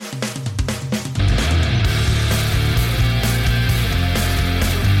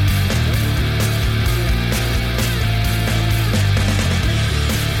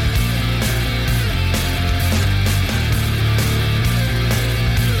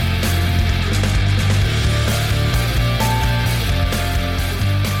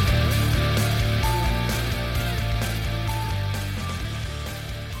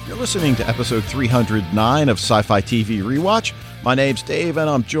listening to episode 309 of Sci-Fi TV Rewatch. My name's Dave, and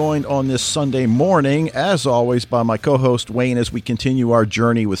I'm joined on this Sunday morning, as always, by my co-host Wayne as we continue our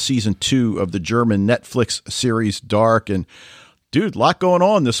journey with Season 2 of the German Netflix series Dark. And, dude, a lot going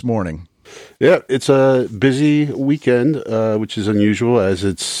on this morning. Yeah, it's a busy weekend, which is unusual as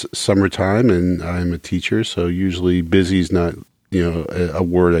it's summertime, and I'm a teacher, so usually busy is not, a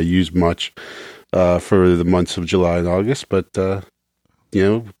word I use much for the months of July and August, but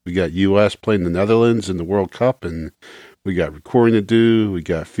we got U.S. playing the Netherlands in the World Cup, and we got recording to do. We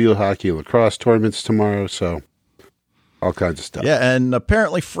got field hockey and lacrosse tournaments tomorrow, so all kinds of stuff. Yeah, and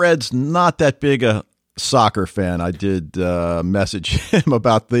apparently Fred's not that big a soccer fan. I did message him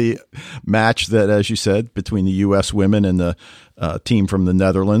about the match that, as you said, between the U.S. women and the team from the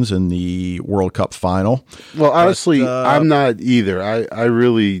Netherlands in the World Cup final. Well, honestly, I'm not either. I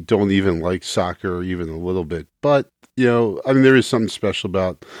really don't even like soccer even a little bit, but there is something special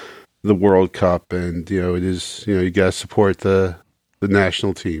about the World Cup, and it is, you got to support the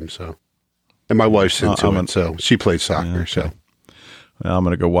national team. So, and my wife's into it, so she plays soccer. Yeah, okay. So, well, I'm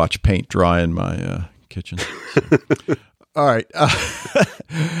going to go watch paint dry in my kitchen. So. All right.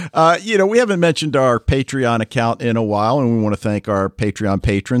 We haven't mentioned our Patreon account in a while, and we want to thank our Patreon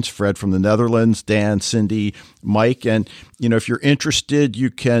patrons, Fred from the Netherlands, Dan, Cindy, Mike. And, if you're interested, you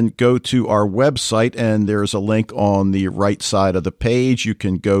can go to our website, and there's a link on the right side of the page. You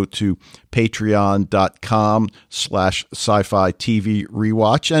can go to patreon.com/sci-fi TV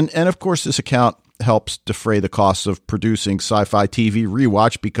rewatch. And of course, this account helps defray the costs of producing Sci-Fi TV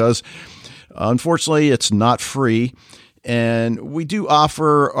Rewatch because, unfortunately, it's not free. And we do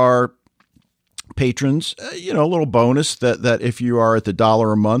offer our patrons, a little bonus that if you are at the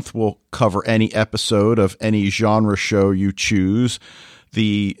 $1 a month, we'll cover any episode of any genre show you choose.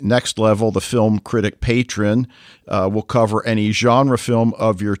 The next level, the Film Critic Patron, will cover any genre film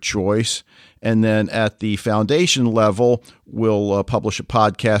of your choice. And then at the foundation level, we'll publish a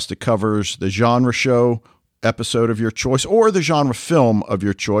podcast that covers the genre show episode of your choice or the genre film of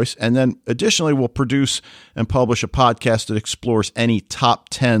your choice. And then additionally, we'll produce and publish a podcast that explores any top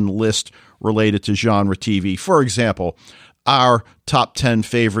 10 list related to genre TV. For example, our top 10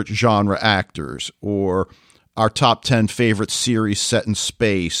 favorite genre actors, or our top 10 favorite series set in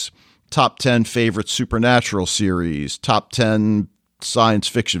space, top 10 favorite supernatural series, top 10 science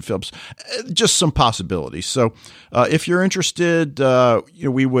fiction films, just some possibilities. So if you're interested,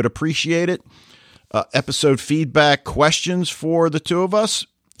 we would appreciate it. Episode feedback, questions for the two of us,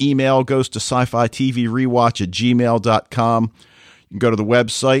 email goes to sci-fi TV rewatch @gmail.com. You can go to the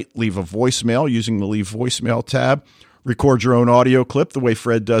website, leave a voicemail using the Leave Voicemail tab, record your own audio clip the way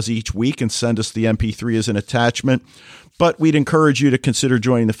Fred does each week, and send us the MP3 as an attachment. But we'd encourage you to consider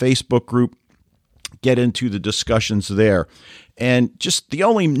joining the Facebook group, get into the discussions there. And just the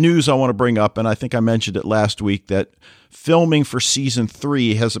only news I want to bring up, and I think I mentioned it last week, that filming for Season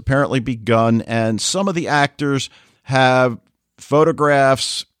 3 has apparently begun, and some of the actors have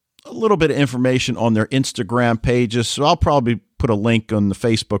photographs, a little bit of information on their Instagram pages, so I'll probably put a link on the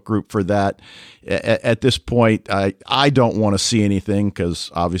Facebook group for that. At this point, I don't want to see anything because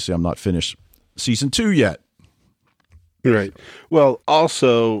obviously I'm not finished Season 2 yet. Right. Well,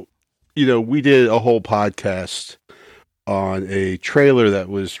 also, we did a whole podcast on a trailer that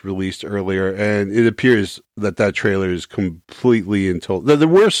was released earlier, and it appears that trailer is completely in total. There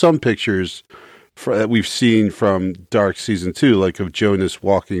were some pictures that we've seen from Dark Season 2, like of Jonas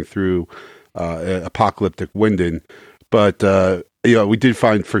walking through apocalyptic Winden, but we did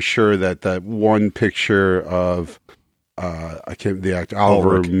find for sure that one picture of the actor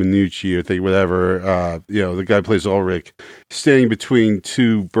Oliver Minucci, I think, whatever, the guy who plays Ulrich, standing between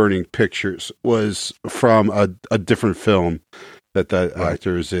two burning pictures was from a different film that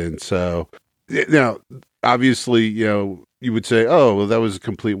actor is in. So now, obviously, you would say, oh, well, that was a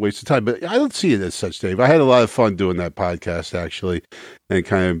complete waste of time, but I don't see it as such, Dave. I had a lot of fun doing that podcast, actually, and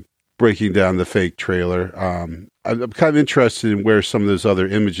kind of breaking down the fake trailer. I'm kind of interested in where some of those other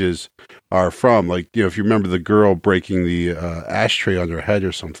images are from. Like, if you remember the girl breaking the ashtray on her head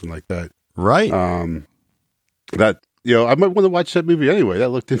or something like that. Right. I might want to watch that movie anyway. That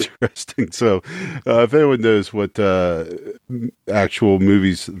looked interesting. So if anyone knows what actual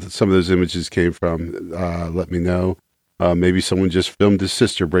movies some of those images came from, let me know. Maybe someone just filmed his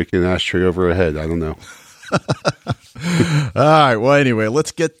sister breaking an ashtray over her head. I don't know. All right. Well, anyway,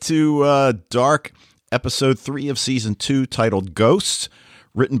 let's get to Dark, episode 3 of season 2, titled Ghosts,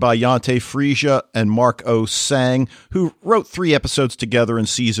 written by Yante Frisia and Mark O. Sang, who wrote 3 episodes together in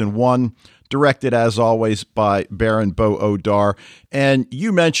season 1, directed, as always, by Baron Bo Odar. And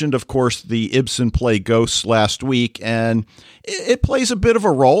you mentioned, of course, the Ibsen play Ghosts last week, and it plays a bit of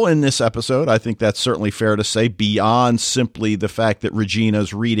a role in this episode. I think that's certainly fair to say, beyond simply the fact that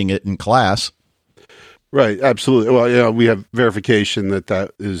Regina's reading it in class. Right, absolutely. Well, we have verification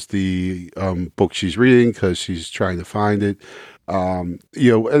that is the book she's reading because she's trying to find it. And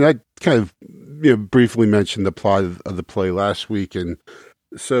I kind of briefly mentioned the plot of the play last week, and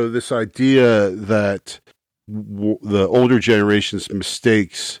so this idea that the older generation's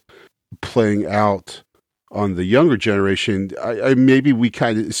mistakes playing out on the younger generation, maybe we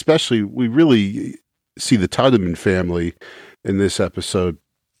kind of, especially, we really see the Tiedemann family in this episode.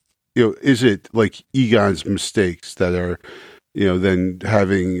 Is it like Egon's mistakes that are, then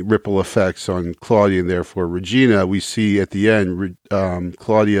having ripple effects on Claudia and therefore Regina? We see at the end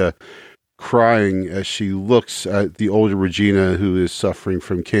Claudia crying as she looks at the older Regina who is suffering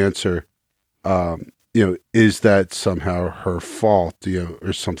from cancer. Is that somehow her fault,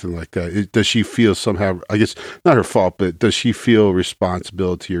 or something like that? Does she feel somehow, I guess not her fault, but does she feel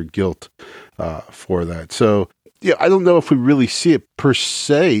responsibility or guilt for that? So, I don't know if we really see it per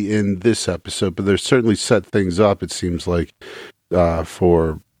se in this episode, but there's certainly set things up, it seems like,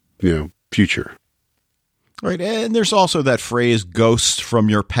 for, future. Right. And there's also that phrase, ghosts from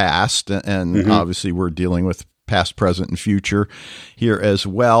your past. And obviously we're dealing with past, present, and future here as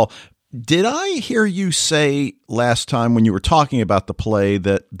well. Did I hear you say last time when you were talking about the play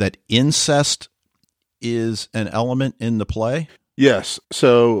that incest is an element in the play? Yes.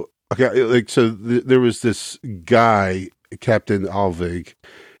 So, there was this guy, Captain Alvig,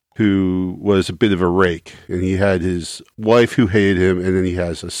 who was a bit of a rake, and he had his wife who hated him, and then he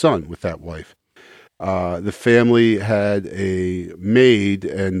has a son with that wife. The family had a maid,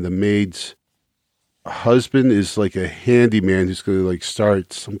 and the maid's husband is like a handyman who's going to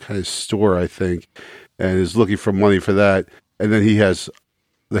start some kind of store, I think, and is looking for money for that. And then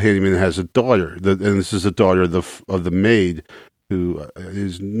the handyman has a daughter, and this is a daughter of the maid, who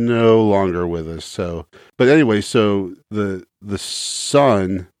is no longer with us. So, but anyway, so the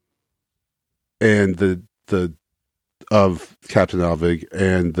son and the of Captain Alvig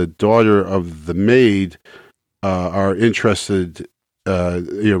and the daughter of the maid are interested,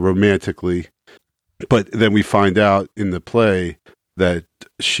 romantically, but then we find out in the play that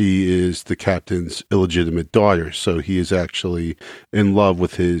she is the captain's illegitimate daughter. So he is actually in love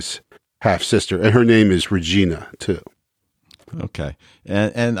with his half sister, and her name is Regina too. Okay.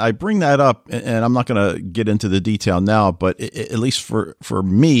 And I bring that up, and I'm not going to get into the detail now, but at least for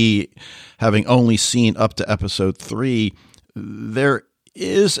me, having only seen up to episode 3, there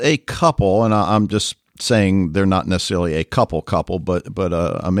is a couple, and I'm just saying they're not necessarily a couple, but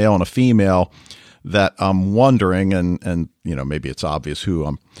a male and a female that I'm wondering, and maybe it's obvious who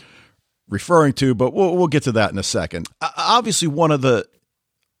I'm referring to, but we'll get to that in a second. Obviously, one of the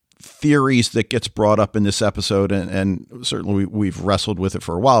theories that gets brought up in this episode, and certainly we've wrestled with it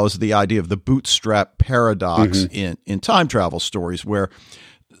for a while, is the idea of the bootstrap paradox in time travel stories, where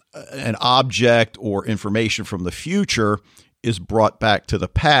an object or information from the future is brought back to the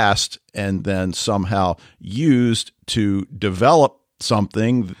past and then somehow used to develop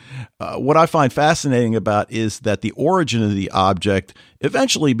something. What I find fascinating about is that the origin of the object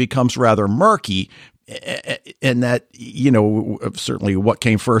eventually becomes rather murky, and that, certainly what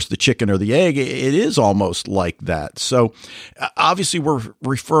came first, the chicken or the egg, it is almost like that. So obviously we're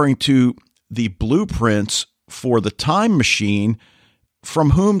referring to the blueprints for the time machine.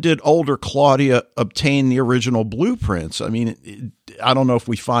 From whom did older Claudia obtain the original blueprints? I mean, I don't know if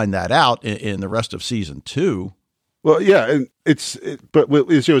we find that out in the rest of season 2. Well, yeah, and it's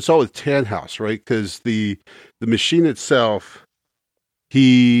all with Tannhaus, right? Because the machine itself,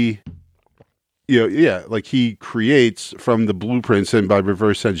 he creates from the blueprints and by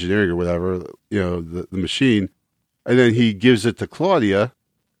reverse engineering or whatever, the machine, and then he gives it to Claudia,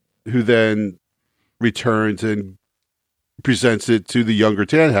 who then returns and presents it to the younger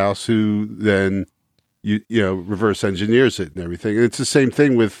Tannhaus, who then reverse engineers it and everything. And it's the same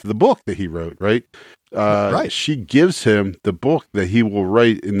thing with the book that he wrote, right? Right. She gives him the book that he will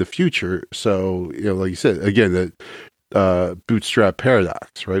write in the future. So, like you said, again, that bootstrap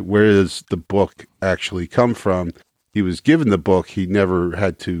paradox, right? Where does the book actually come from? He was given the book. He never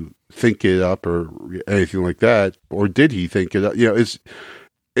had to think it up or anything like that. Or did he think it up?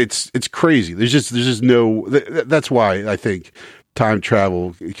 It's crazy. There's just no, that's why I think time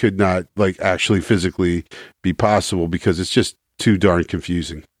travel could not actually physically be possible, because it's just too darn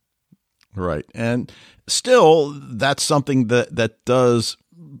confusing. Right. And still, that's something that does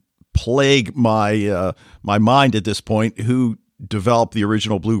plague my mind at this point. Who developed the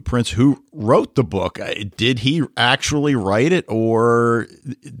original blueprints, who wrote the book? Did he actually write it, or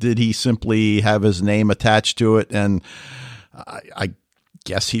did he simply have his name attached to it? And I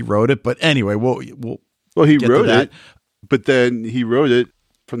guess he wrote it, but anyway, well, he wrote it, but then he wrote it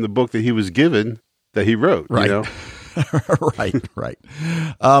from the book that he was given that he wrote, right? You know? right.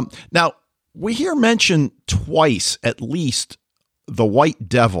 Now we hear mention twice, at least, the White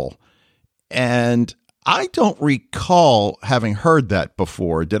Devil, and I don't recall having heard that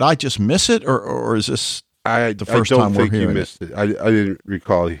before. Did I just miss it, or is this the first time we're hearing it? I don't think you missed it. I didn't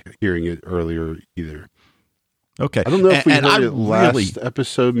recall hearing it earlier either. Okay. I don't know if we heard it last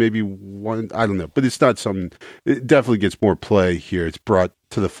episode, maybe one. I don't know, but it's not something. It definitely gets more play here. It's brought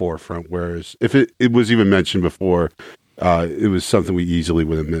to the forefront, whereas if it was even mentioned before, it was something we easily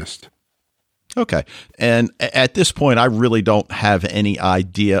would have missed. Okay. And at this point, I really don't have any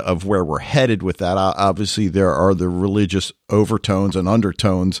idea of where we're headed with that. Obviously, there are the religious overtones and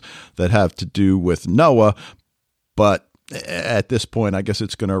undertones that have to do with Noah, but at this point, I guess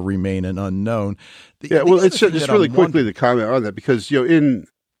it's going to remain an unknown. It's just really quickly to comment on that, because, in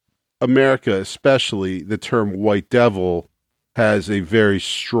America, especially, the term white devil has a very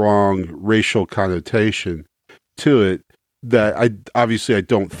strong racial connotation to it. That I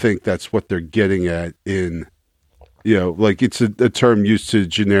don't think that's what they're getting at in, like it's a term used to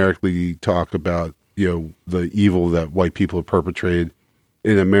generically talk about, the evil that white people have perpetrated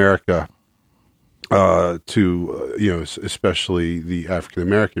in America, to, especially the African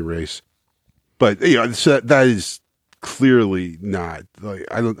American race. But, so that is clearly not like,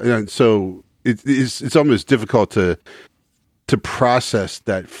 so it's almost difficult to process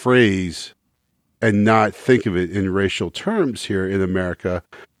that phrase and not think of it in racial terms here in America,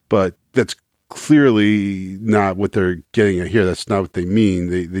 but that's clearly not what they're getting at here. That's not what they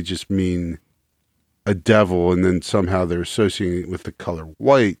mean. They just mean a devil, and then somehow they're associating it with the color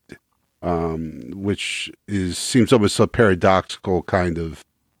white, which seems almost a paradoxical kind of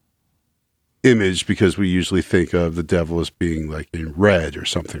image, because we usually think of the devil as being like in red or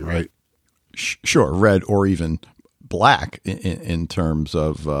something, right? Sure, red or even black in terms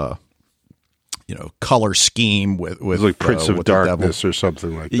of color scheme with like Prince of Darkness or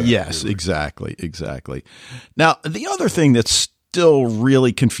something like that. Yes, exactly. Now, the other thing that's still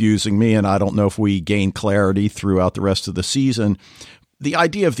really confusing me, and I don't know if we gain clarity throughout the rest of the season, the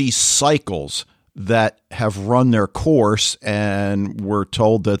idea of these cycles that have run their course, and we're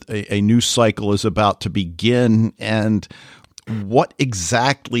told that a new cycle is about to begin. And what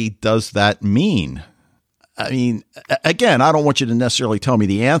exactly does that mean? I mean, again, I don't want you to necessarily tell me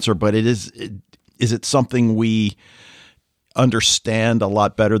the answer, but is it something we understand a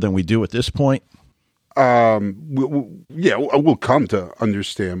lot better than we do at this point? We'll come to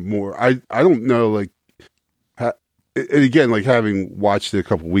understand more. I don't know, and again, like having watched it a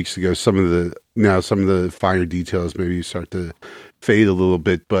couple weeks ago, some of the finer details maybe start to fade a little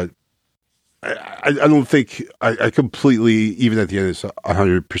bit, but I don't think I completely, even at the end,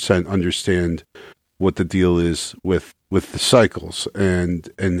 100% understand what the deal is with the cycles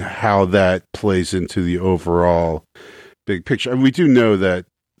and how that plays into the overall big picture. And we do know that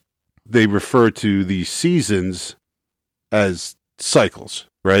they refer to these seasons as cycles,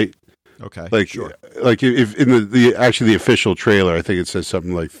 right? Okay. Like, sure. Like if in the official trailer, I think it says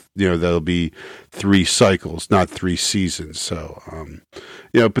something like, that'll be 3 cycles, not 3 seasons. So,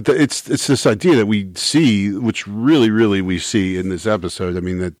 but it's this idea that we see, which really, really we see in this episode. I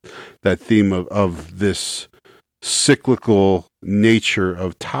mean, that theme of this cyclical nature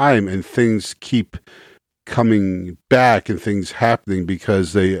of time, and things keep coming back and things happening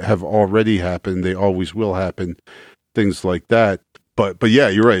because they have already happened. They always will happen. Things like that. But yeah,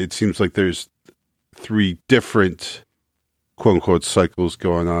 you're right. It seems like there's 3 different quote unquote cycles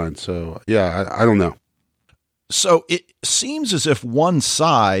going on. So yeah, I don't know. So it seems as if one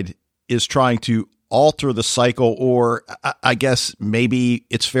side is trying to alter the cycle, or I guess maybe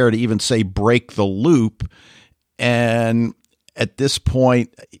it's fair to even say break the loop. And at this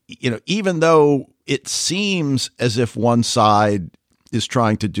point, even though it seems as if one side is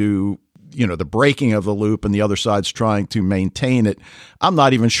trying to do the breaking of the loop and the other side's trying to maintain it, I'm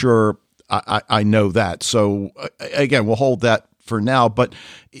not even sure I know that. So again, we'll hold that for now, but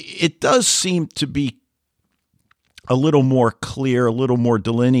it does seem to be a little more clear, a little more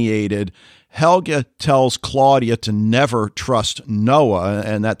delineated. Helga tells Claudia to never trust Noah,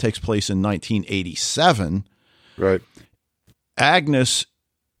 and that takes place in 1987. Right. Agnes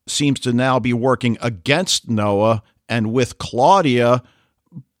seems to now be working against Noah and with Claudia,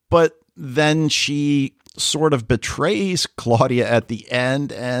 but then she sort of betrays Claudia at the end.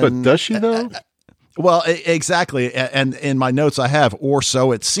 But does she, though? Well, exactly. And in my notes I have, or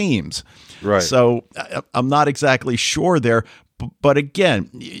so it seems. Right. So I'm not exactly sure there. But again,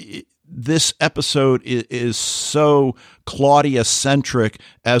 this episode is so Claudia-centric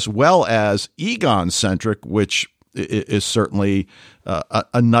as well as Egon-centric, which is certainly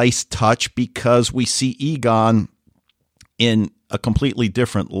a nice touch because we see Egon in a completely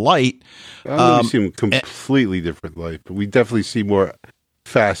different light. I don't know if we see him completely different light, but we definitely see more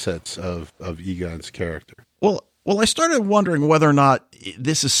facets of Egon's character. Well, I started wondering whether or not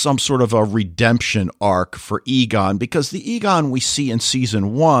this is some sort of a redemption arc for Egon, because the Egon we see in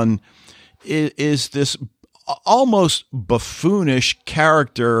season 1 is this almost buffoonish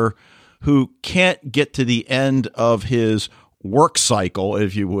character who can't get to the end of his work cycle,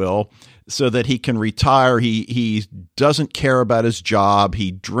 if you will, so that he can retire. He doesn't care about his job.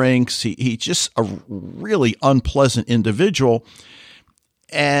 He drinks. He's just a really unpleasant individual.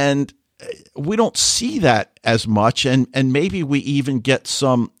 And we don't see that as much. And maybe we even get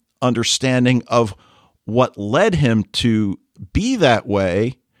some understanding of what led him to be that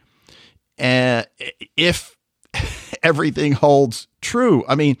way. And if everything holds true,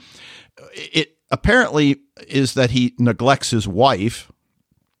 I mean, it apparently is that he neglects his wife.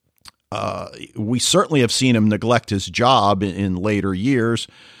 We certainly have seen him neglect his job in later years,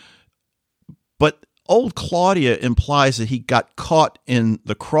 but old Claudia implies that he got caught in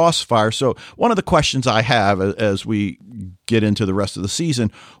the crossfire. So one of the questions I have as we get into the rest of the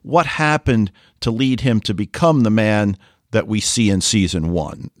season, what happened to lead him to become the man that we see in season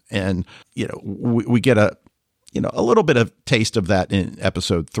 1? And, we get a little bit of taste of that in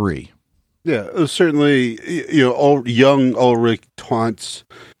episode 3. Yeah, certainly, young Ulrich taunts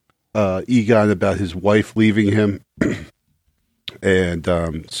Egon about his wife leaving him. And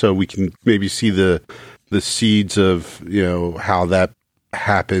so we can maybe see the seeds of, how that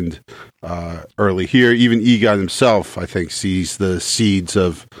happened early here. Even Egon himself, I think, sees the seeds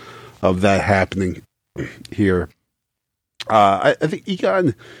of that happening here. I think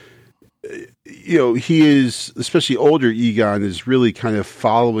Egon, he is, especially older Egon, is really kind of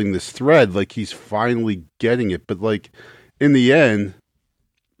following this thread, like he's finally getting it. But like in the end,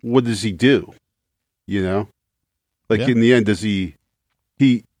 what does he do? In the end, does he,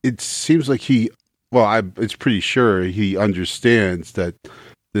 it seems like it's pretty sure he understands that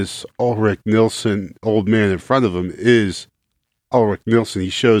this Ulrich Nilsson, old man in front of him, is Ulrich Nilsson. He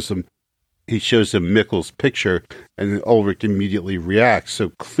shows him Mikkel's picture, and then Ulrich immediately reacts.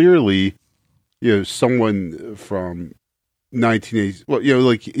 So clearly, someone from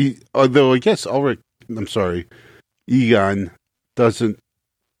 1980s, although I guess Egon doesn't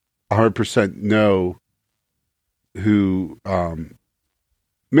 100% know who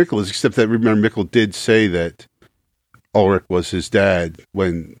Mikkel is, except that, remember, Mikkel did say that Ulrich was his dad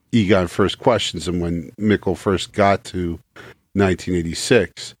when Egon first questions him, when Mikkel first got to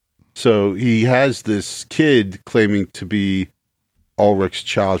 1986. So he has this kid claiming to be Ulrich's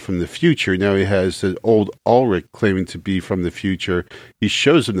child from the future. Now he has an old Ulrich claiming to be from the future. He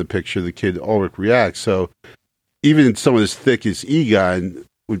shows him the picture. The kid Ulrich reacts. So even someone as thick as Egon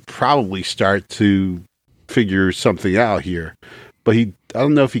would probably start to figure something out here. But I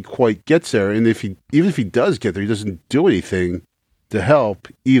don't know if he quite gets there. And even if he does get there, he doesn't do anything to help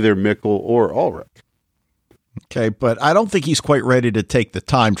either Mikkel or Ulrich. Okay, but I don't think he's quite ready to take the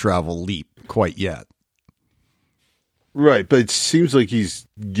time travel leap quite yet. Right, but it seems like he's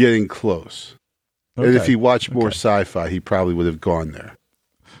getting close. Okay. And if he watched more sci-fi, he probably would have gone there.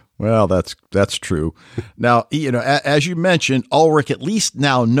 Well, that's true. Now, as you mentioned, Ulrich at least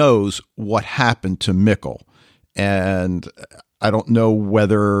now knows what happened to Mikkel. And I don't know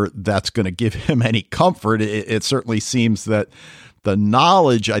whether that's going to give him any comfort. It certainly seems that the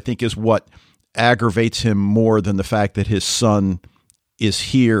knowledge, I think, is what aggravates him more than the fact that his son is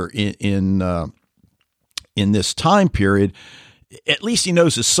here in this time period. At least he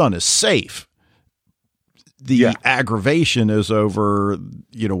knows his son is safe. The aggravation is over,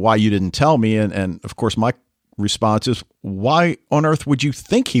 why you didn't tell me. And of course, my response is, why on earth would you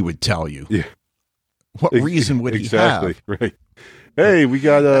think he would tell you? Yeah. What reason would he have? Exactly, right. Hey, we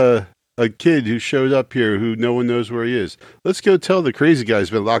got a kid who showed up here who no one knows where he is. Let's go tell the crazy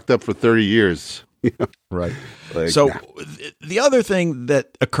guy's been locked up for 30 years. Right. So the other thing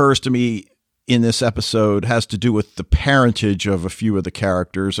that occurs to me in this episode has to do with the parentage of a few of the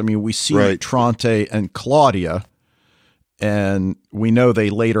characters. I mean, we see Tronte and Claudia, and we know they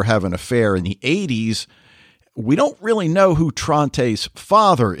later have an affair in the 80s. We don't really know who Tronte's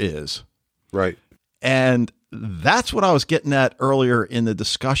father is. Right. And that's what I was getting at earlier in the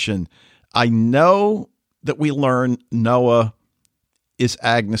discussion. I know that we learn Noah is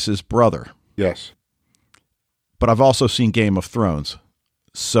Agnes's brother. Yes. but I've also seen Game of Thrones.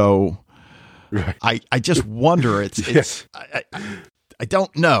 So Right. I just wonder. Yes. I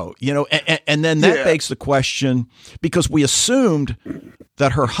don't know, and then that begs the question, because we assumed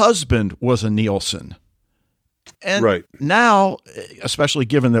that her husband was a Nielsen. And now, especially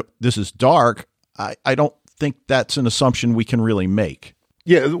given that this is dark, I don't think that's an assumption we can really make.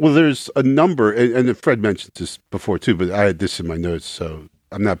 Yeah, well, there's a number, and Fred mentioned this before too, but I had this in my notes, so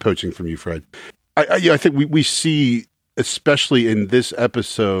I'm not poaching from you, Fred. I think we see, especially in this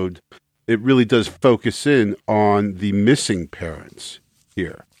episode, it really does focus in on the missing parents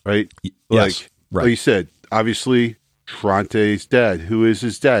here, right? Yes, like you said, obviously, Tronte's dad. Who is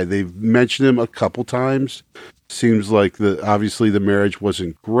his dad? They've mentioned him a couple times. Seems like obviously the marriage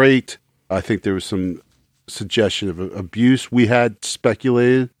wasn't great. I think there was some suggestion of abuse. We had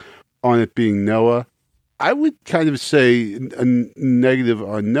speculated on it being Noah. I would kind of say a negative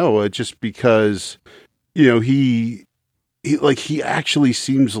on Noah, just because, he actually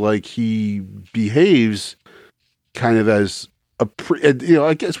seems like he behaves kind of as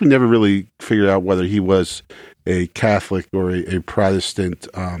I guess we never really figured out whether he was a Catholic or a Protestant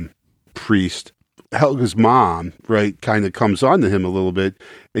priest. Helga's mom, right, kind of comes on to him a little bit,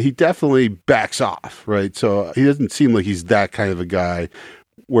 and he definitely backs off, right? So he doesn't seem like he's that kind of a guy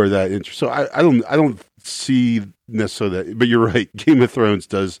where that interest. So I don't see necessarily that, but you're right. Game of Thrones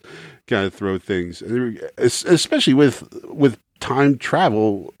does kind of throw things, especially with time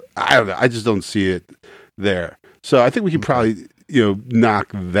travel. I don't know. I just don't see it there. So I think we can probably, knock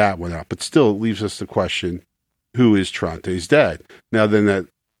that one out, but still it leaves us the question, who is Tronte's dad? Now then that,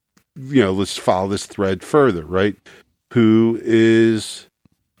 let's follow this thread further, right? Who is,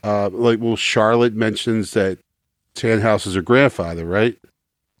 Charlotte mentions that Tannhaus is her grandfather, right?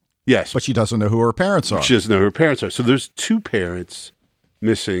 Yes. But she doesn't know who her parents are. She doesn't know who her parents are. So there's two parents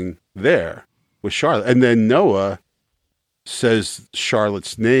missing there with Charlotte. And then Noah says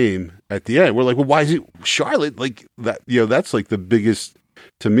Charlotte's name at the end. We're like, well, why is it Charlotte? Like that, that's like the biggest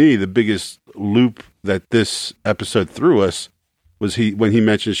loop that this episode threw us was when he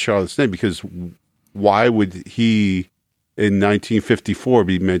mentions Charlotte's name, because why would he in 1954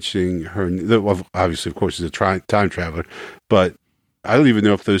 be mentioning her? Well, obviously, of course, he's a time traveler, but I don't even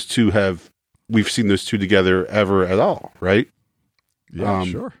know if we've seen those two together ever at all, right? Yeah,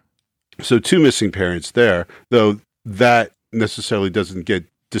 sure. So two missing parents there, though that necessarily doesn't get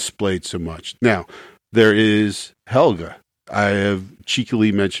displayed so much. Now, there is Helga. I have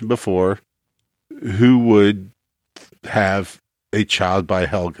cheekily mentioned before, who would have a child by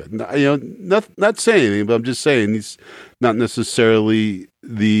Helga. Not saying anything, but I'm just saying he's not necessarily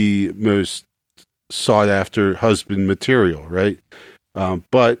the most sought after husband material, right?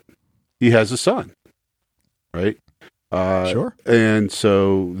 But he has a son, right? Sure. And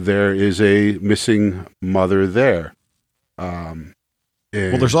so there is a missing mother there. Well,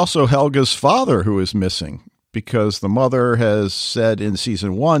 there's also Helga's father who is missing, because the mother has said in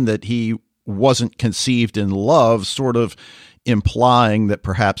season 1 that he wasn't conceived in love, sort of implying that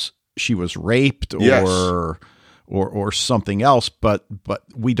perhaps she was raped or something else, but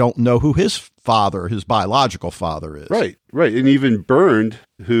we don't know who his biological father is. Right. And even Bernd,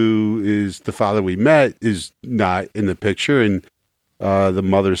 who is the father we met, is not in the picture. And the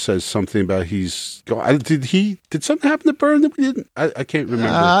mother says something about he's going. Did something happen to Bernd that we didn't? I can't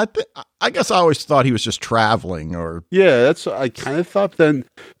remember. I guess I always thought he was just traveling, or that's what I kind of thought. Then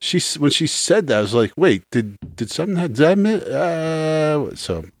when she said that, I was like, wait, did something happen?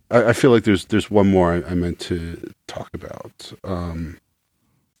 So I feel like there's one more I meant to talk about.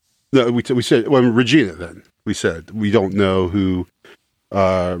 No, we said Regina. Then we said we don't know who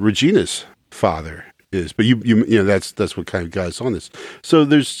Regina's father is, but you that's what kind of got us on this. So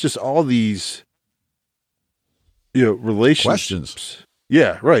there's just all these relationships. Questions.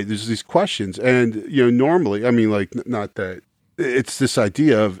 Yeah, right. There's these questions, and normally, I mean, like, not that it's this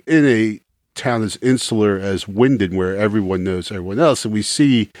idea of in a town as insular as Winden, where everyone knows everyone else, and we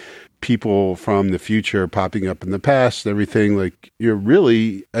see people from the future popping up in the past and everything. Like,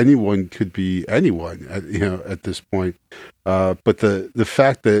 really anyone could be anyone at this point. But the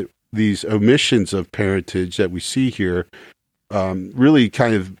fact that these omissions of parentage that we see here really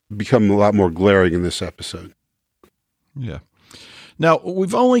kind of become a lot more glaring in this episode. Yeah. Now,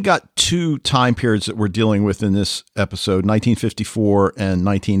 we've only got 2 time periods that we're dealing with in this episode, 1954 and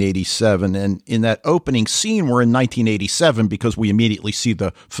 1987. And in that opening scene, we're in 1987 because we immediately see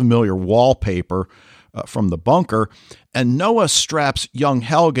the familiar wallpaper from the bunker. And Noah straps young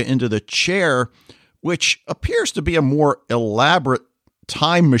Helga into the chair, which appears to be a more elaborate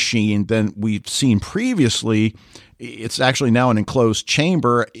time machine than we've seen previously It's actually now an enclosed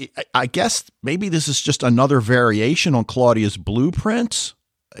chamber. I guess maybe this is just another variation on Claudia's blueprints.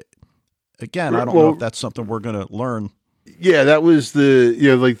 Again, I don't know if that's something we're going to learn. Yeah, that was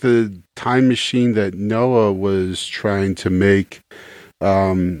the time machine that Noah was trying to make,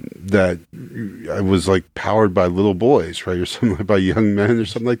 that was like powered by little boys, right? Or something like by young men or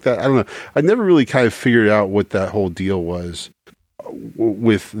something like that. I don't know. I never really kind of figured out what that whole deal was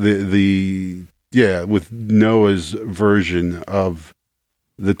with with Noah's version of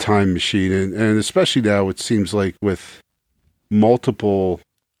the time machine. And especially now it seems like with multiple,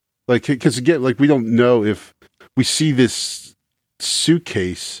 like, because again, like we don't know if we see this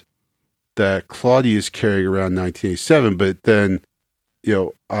suitcase that Claudia is carrying around 1987, but then,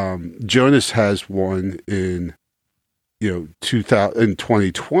 Jonas has one in,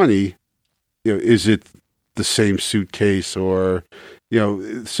 2020. Is it the same suitcase, or,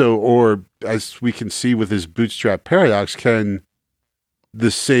 or as we can see with his bootstrap paradox, can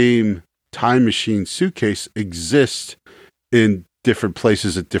the same time machine suitcase exist in different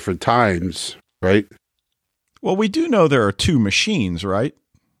places at different times, right? Well, we do know there are two machines, right?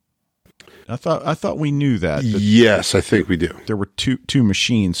 I thought we knew that. Yes, I think we do. There were two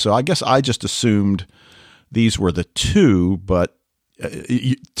machines. So I guess I just assumed these were the two, but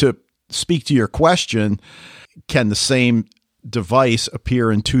to speak to your question, can the same device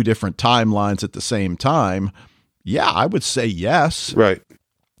appear in two different timelines at the same time? Yeah, I would say yes. Right.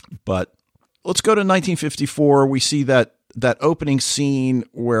 But let's go to 1954. We see that opening scene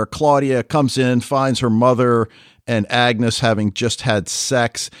where Claudia comes in, finds her mother and Agnes having just had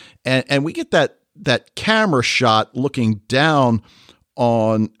sex, and we get that camera shot looking down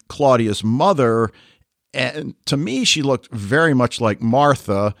on Claudia's mother, and to me she looked very much like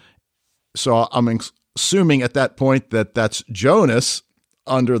Martha. So I'm assuming at that point that that's Jonas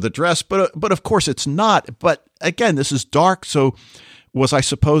under the dress, but of course it's not. But again, this is dark, so was I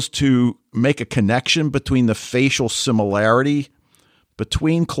supposed to make a connection between the facial similarity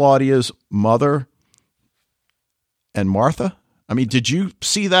between Claudia's mother and Martha? I mean, did you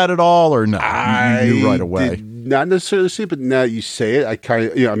see that at all, or no? You knew right away. Did not necessarily see it, but now you say it, I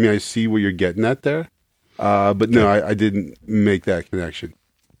kind of, I see where you're getting at there. But no, I didn't make that connection.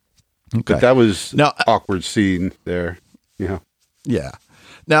 Okay. But that was now, awkward scene there. Yeah.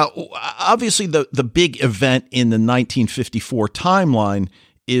 Now, obviously, the big event in the 1954 timeline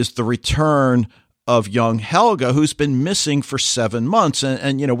is the return of young Helga, who's been missing for 7 months.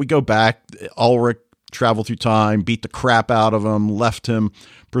 And we go back, Ulrich traveled through time, beat the crap out of him, left him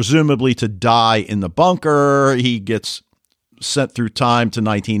presumably to die in the bunker. He gets sent through time to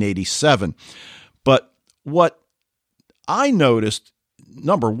 1987. But what I noticed,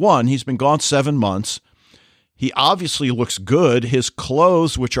 number one, he's been gone 7 months. He obviously looks good. His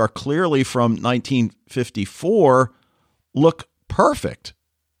clothes, which are clearly from 1954, look perfect.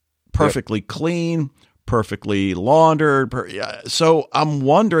 Perfectly clean, perfectly laundered. So I'm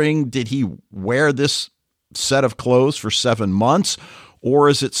wondering, did he wear this set of clothes for 7 months? Or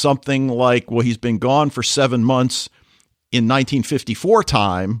is it something like, well, he's been gone for 7 months in 1954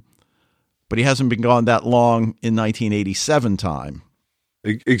 time, but he hasn't been gone that long in 1987 time?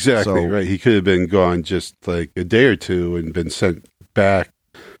 Exactly, right. He could have been gone just like a day or two and been sent back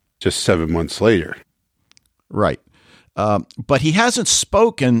just 7 months later. Right. But he hasn't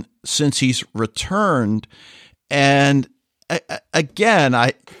spoken since he's returned. And again,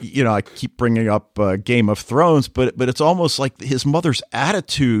 I keep bringing up Game of Thrones, but it's almost like his mother's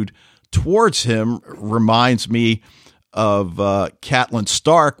attitude towards him reminds me of Catelyn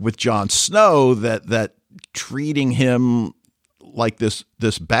Stark with Jon Snow, that treating him like this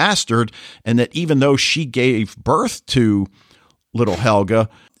bastard, and that even though she gave birth to little Helga,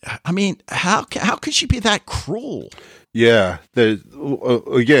 I mean, how could she be that cruel? Yeah,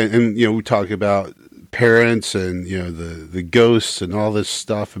 again, and we talk about parents and the ghosts and all this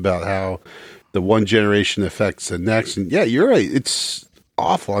stuff about how the one generation affects the next, and yeah, you're right, it's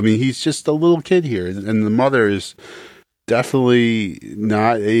awful. I mean, he's just a little kid here, and the mother is definitely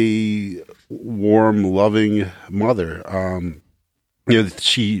not a warm, loving mother.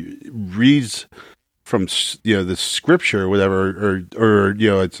 She reads from the scripture or whatever, or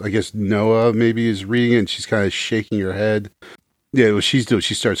it's, I guess Noah maybe is reading it, and she's kind of shaking her head. Yeah, what she's doing,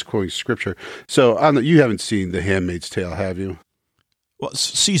 she starts quoting scripture. So I don't know, you haven't seen The Handmaid's Tale, have you? Well,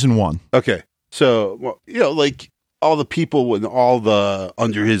 season 1. Okay, so like all the people and all the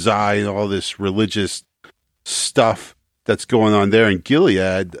under his eye and all this religious stuff that's going on there in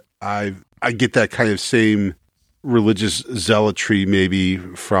Gilead, I get that kind of same religious zealotry maybe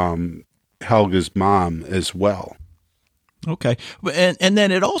from Helga's mom as well. Okay. And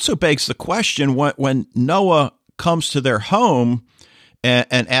then it also begs the question, when Noah comes to their home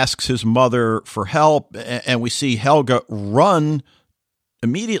and asks his mother for help. And we see Helga run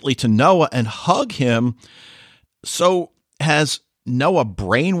immediately to Noah and hug him. So has Noah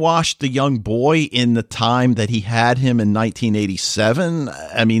brainwashed the young boy in the time that he had him in 1987?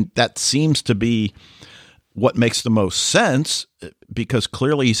 I mean, that seems to be what makes the most sense, because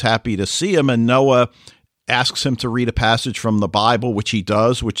clearly he's happy to see him, and Noah asks him to read a passage from the Bible, which he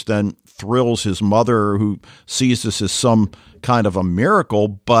does, which then thrills his mother, who sees this as some kind of a miracle.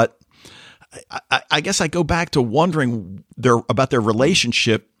 But I guess I go back to wondering about their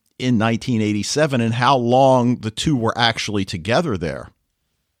relationship in 1987 and how long the two were actually together there.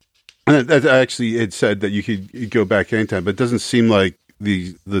 And that actually, it said that you could go back anytime, but it doesn't seem like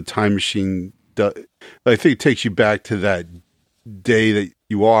the time machine does. I think it takes you back to that day that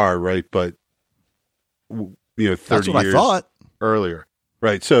you are, right? But 30 That's what years I thought earlier,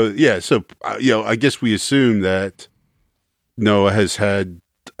 right? So yeah, I guess we assume that Noah has had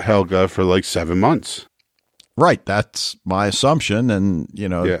Helga for like 7 months. Right. That's my assumption. And,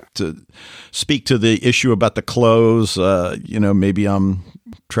 Yeah. to speak to the issue about the clothes, maybe I'm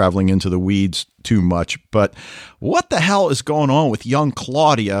traveling into the weeds too much, but what the hell is going on with young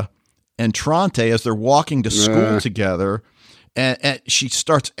Claudia and Tronte as they're walking to school together? And she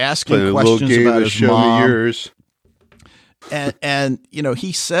starts asking questions about his mom. Yours. And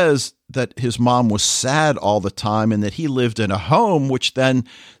he says that his mom was sad all the time and that he lived in a home, which then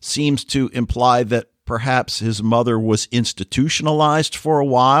seems to imply that perhaps his mother was institutionalized for a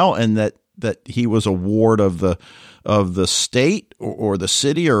while, and that he was a ward of the state or the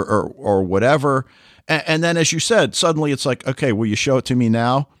city or whatever. And then, as you said, suddenly it's like, okay, will you show it to me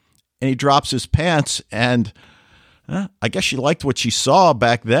now? And he drops his pants, and I guess she liked what she saw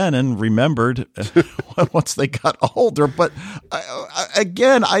back then and remembered once they got older. But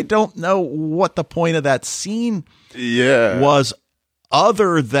again, I don't know what the point of that scene was,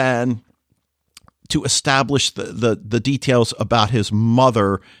 other than to establish the details about his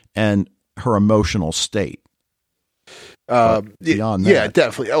mother and her emotional state. Beyond that. Yeah,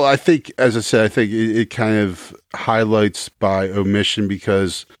 definitely. Oh, I think, as I said, it kind of highlights by omission,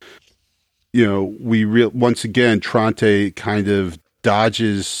 because once again, Tronte kind of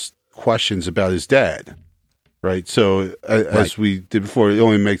dodges questions about his dad, right? So as we did before, it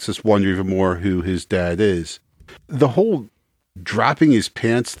only makes us wonder even more who his dad is. The whole dropping his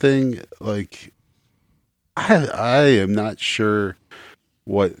pants thing, like, I am not sure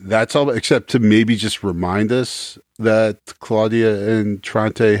what that's all about, except to maybe just remind us that Claudia and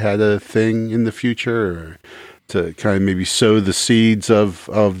Tronte had a thing in the future, or to kind of maybe sow the seeds of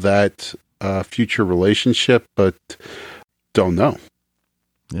that future relationship, but don't know.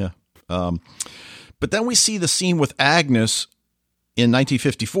 Yeah. But then we see the scene with Agnes in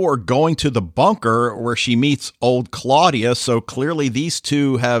 1954 going to the bunker where she meets old Claudia. So clearly these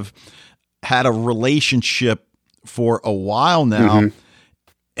two have had a relationship for a while now. Mm-hmm.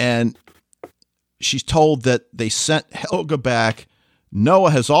 And she's told that they sent Helga back. Noah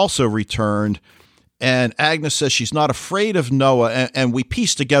has also returned. And Agnes says she's not afraid of Noah. And we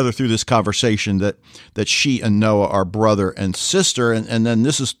piece together through this conversation that she and Noah are brother and sister. And then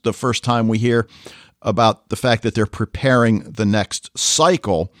this is the first time we hear about the fact that they're preparing the next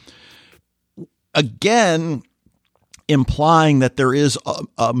cycle. Again, implying that there is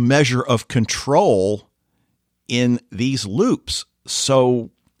a measure of control in these loops.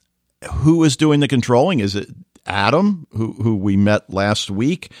 So who is doing the controlling? Is it Adam, who we met last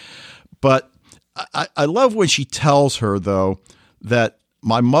week? But I love when she tells her, though, that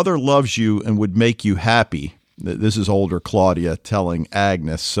my mother loves you and would make you happy. This is older Claudia telling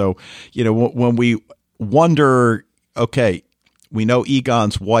Agnes. So, when we wonder, okay, we know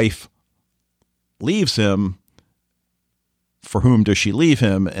Egon's wife leaves him. For whom does she leave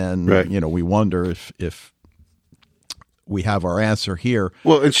him? And, right. We wonder if we have our answer here.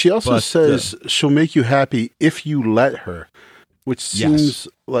 Well, and she also says she'll make you happy if you let her, which seems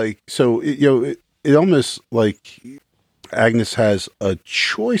like, so, it almost like Agnes has a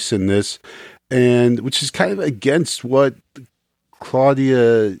choice in this, and which is kind of against what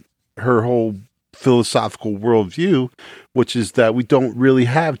Claudia, her whole philosophical worldview, which is that we don't really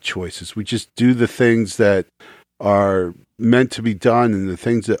have choices. We just do the things that are meant to be done and the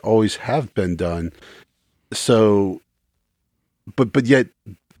things that always have been done. So, but yet,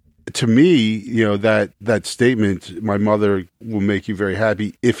 to me, that statement, my mother will make you very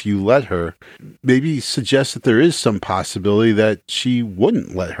happy if you let her, maybe suggests that there is some possibility that she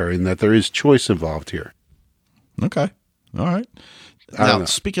wouldn't let her and that there is choice involved here. Okay. All right. Now,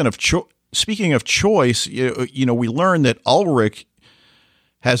 speaking of choice, we learn that Ulrich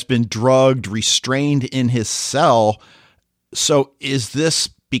has been drugged, restrained in his cell. So is this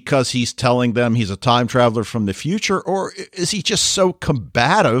because he's telling them he's a time traveler from the future, or is he just so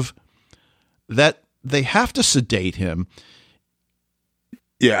combative that they have to sedate him?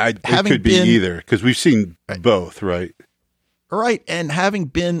 Yeah, it could be either, because we've seen both, right? Right, and having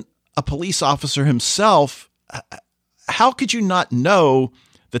been a police officer himself, how could you not know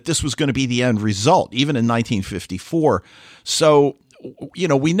that this was going to be the end result, even in 1954? So, you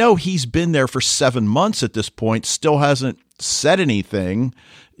know, we know he's been there for 7 months at this point, still hasn't said anything,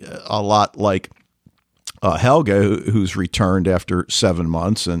 a lot like Helga, who's returned after 7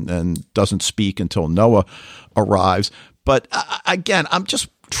 months and doesn't speak until Noah arrives. But again, I'm just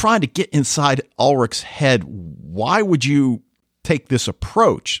trying to get inside Ulrich's head. Why would you take this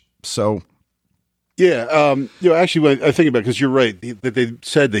approach? So, yeah, actually, when I think about it, because you're right, that they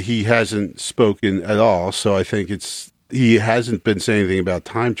said that he hasn't spoken at all. So I think he hasn't been saying anything about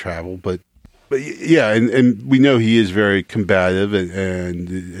time travel. But yeah, and we know he is very combative and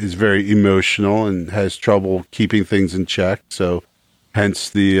is very emotional and has trouble keeping things in check. So hence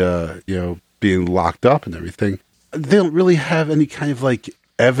the being locked up and everything. They don't really have any kind of like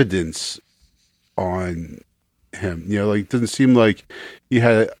evidence on him. Like it doesn't seem like he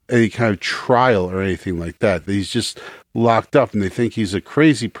had any kind of trial or anything like that. He's just locked up, and they think he's a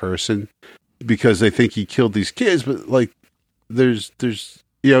crazy person because they think he killed these kids. But like, there's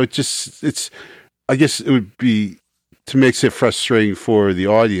it's. I guess it would be to makes it frustrating for the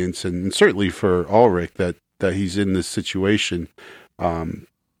audience and certainly for Ulrich that he's in this situation.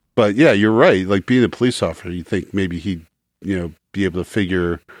 But yeah, you're right. Like being a police officer, you think maybe he'd, be able to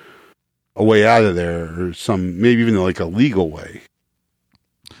figure a way out of there, or maybe even like a legal way.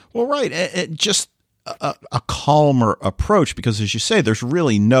 Well, right. Just a calmer approach, because as you say, there's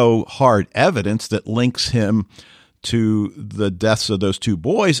really no hard evidence that links him to the deaths of those two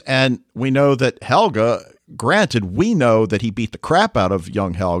boys. And we know that Helga, granted, we know that he beat the crap out of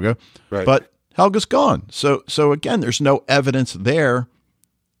young Helga, right, but Helga's gone. So again, there's no evidence there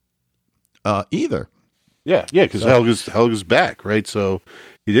either. Yeah, because Helga's back, right? So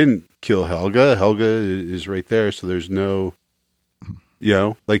he didn't kill Helga. Helga is right there, so there's no,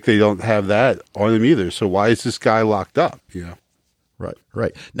 like they don't have that on him either. So why is this guy locked up?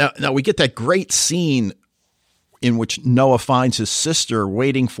 Right. Now we get that great scene in which Noah finds his sister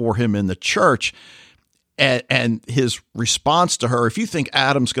waiting for him in the church, and his response to her, if you think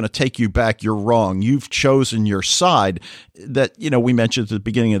Adam's going to take you back, you're wrong. You've chosen your side. That, we mentioned at the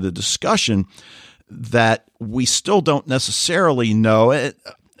beginning of the discussion that we still don't necessarily know,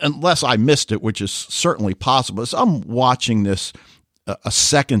 unless I missed it, which is certainly possible. As I'm watching this a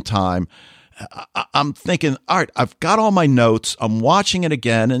second time, I'm thinking, all right, I've got all my notes. I'm watching it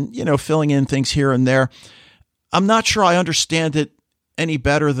again and, filling in things here and there. I'm not sure I understand it any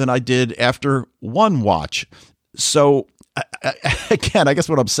better than I did after one watch. So again, I guess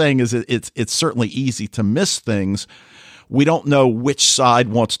what I'm saying is it's certainly easy to miss things. We don't know which side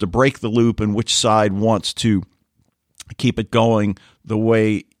wants to break the loop and which side wants to keep it going the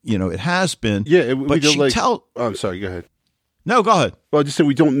way, it has been. Yeah, but I'm sorry, go ahead. No, go ahead. Well, I just said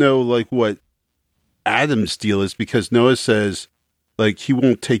we don't know like what Adam's deal is, because Noah says like he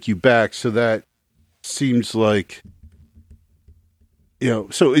won't take you back, so that seems like,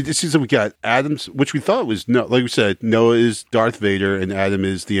 so it seems like we got Adam's, which we thought was, no, like we said, Noah is Darth Vader and Adam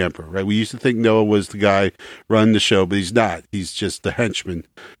is the Emperor, right? We used to think Noah was the guy running the show, but he's not. He's just the henchman.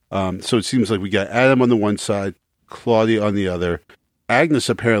 So it seems like we got Adam on the one side, Claudia on the other. Agnes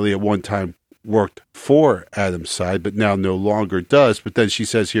apparently at one time worked for Adam's side, but now no longer does. But then she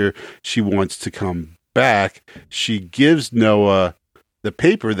says here she wants to come back. She gives Noah the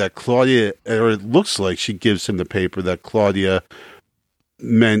paper that Claudia, or it looks like she gives him the paper that Claudia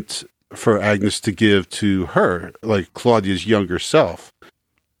meant for Agnes to give to her, like Claudia's younger self.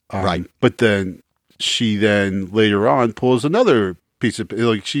 Right. But then she later on pulls another piece of,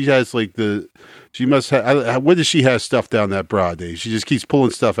 like she has like she must have, when does she have stuff down that bra day? She just keeps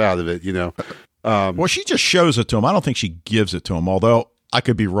pulling stuff out of it, Well, she just shows it to him. I don't think she gives it to him, although I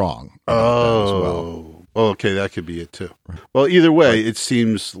could be wrong. Okay, that could be it too. Well, either way, it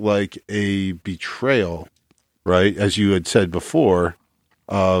seems like a betrayal, right? As you had said before,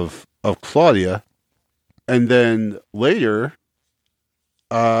 of Claudia, and then later,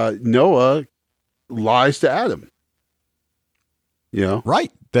 Noah lies to Adam.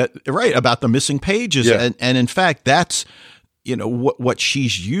 Right. Right about the missing pages, yeah. and in fact, that's what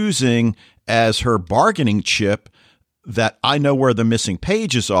she's using as her bargaining chip that I know where the missing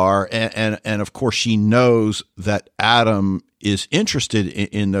pages are. And of course, she knows that Adam is interested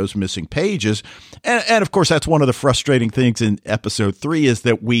in those missing pages. And of course, that's one of the frustrating things in episode 3 is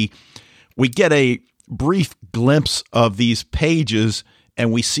that we get a brief glimpse of these pages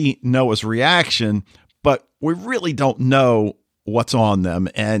and we see Noah's reaction, but we really don't know what's on them.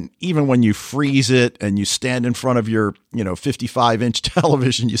 And even when you freeze it and you stand in front of your, 55-inch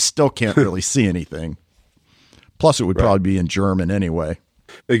television, you still can't really see anything. Plus, it would probably be in German anyway.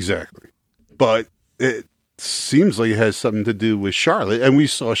 Exactly. But it seems like it has something to do with Charlotte. And we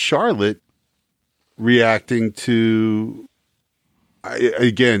saw Charlotte reacting to,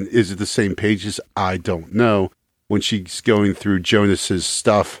 again, is it the same pages? I don't know. When she's going through Jonas's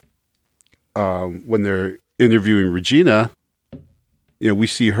stuff, when they're interviewing Regina, we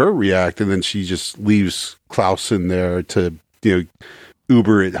see her react, and then she just leaves Klaus in there to,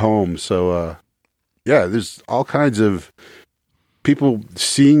 Uber it home. So, there's all kinds of people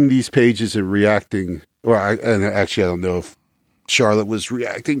seeing these pages and reacting. And actually, I don't know if Charlotte was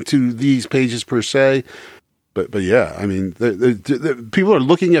reacting to these pages per se, but yeah, I mean, the people are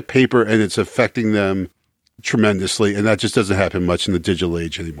looking at paper and it's affecting them tremendously, and that just doesn't happen much in the digital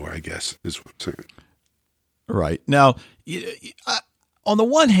age anymore, I guess, is what I'm saying. Right. Now, on the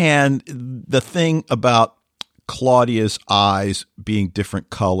one hand, the thing about Claudia's eyes being different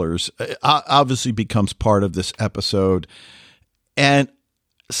colors obviously becomes part of this episode. And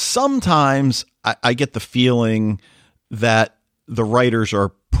sometimes I get the feeling that the writers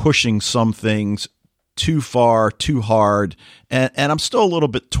are pushing some things too far, too hard. And I'm still a little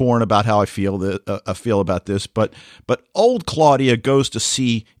bit torn about how I feel about this. But old Claudia goes to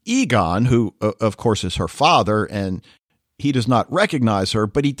see Egon, who, of course, is her father, and he does not recognize her,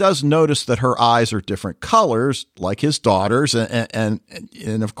 but he does notice that her eyes are different colors, like his daughter's. And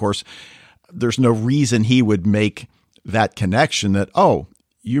of course, there's no reason he would make that connection that, oh,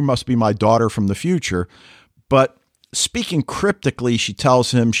 you must be my daughter from the future. But speaking cryptically, she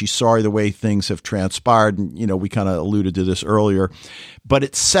tells him she's sorry the way things have transpired. And, we kind of alluded to this earlier, but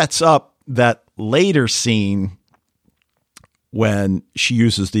it sets up that later scene when she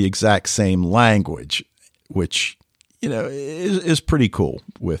uses the exact same language, which, is pretty cool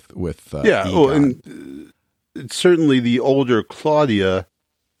with and certainly the older Claudia,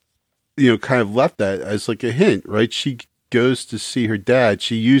 kind of left that as like a hint, right? She goes to see her dad.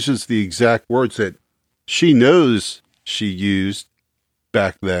 She uses the exact words that she knows she used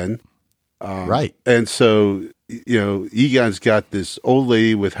back then. Right. And so, Egon's got this old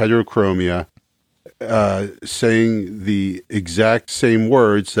lady with heterochromia saying the exact same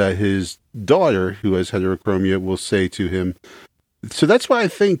words that his daughter, who has heterochromia, will say to him. So that's why I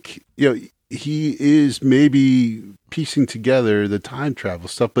think, he is maybe piecing together the time travel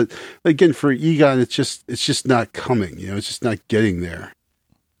stuff. But again, for Egon, it's just not coming, it's just not getting there.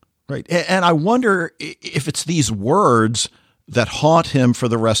 Right. And I wonder if it's these words that haunt him for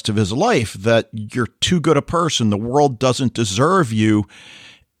the rest of his life, that you're too good a person. The world doesn't deserve you.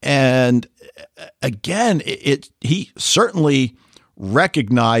 And again, he certainly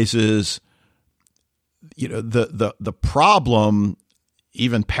recognizes, the problem,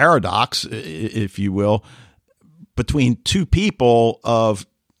 even paradox, if you will, between two people of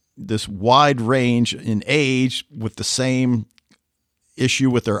this wide range in age with the same issue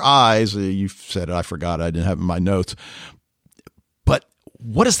with their eyes. You said it, I forgot, I didn't have it in my notes. But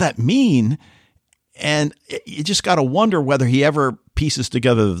what does that mean? And you just got to wonder whether he ever pieces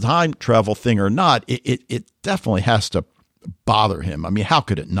together the time travel thing or not. It definitely has to bother him. I mean, how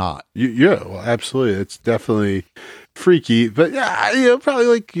could it not? Yeah, well, absolutely. It's definitely freaky, but probably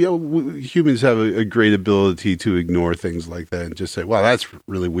like, humans have a great ability to ignore things like that and just say, wow, that's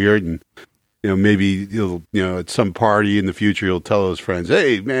really weird. And, maybe he'll, at some party in the future, he'll tell his friends,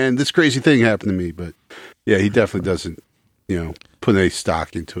 hey man, this crazy thing happened to me. But yeah, he definitely doesn't, put any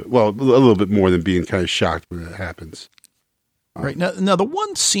stock into it. Well, a little bit more than being kind of shocked when it happens. Right. Now the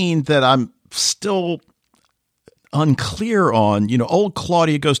one scene that I'm still unclear on, old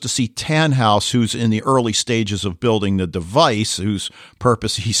Claudia goes to see Tannhaus, who's in the early stages of building the device, whose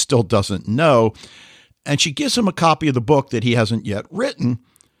purpose he still doesn't know. And she gives him a copy of the book that he hasn't yet written,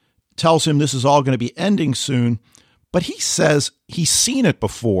 tells him this is all going to be ending soon. But he says he's seen it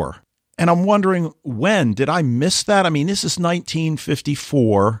before. And I'm wondering, when? Did I miss that? I mean, this is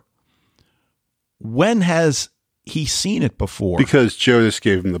 1954. When has he seen it before? Because Jonas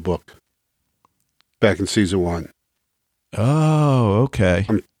gave him the book back in season 1. Oh, okay.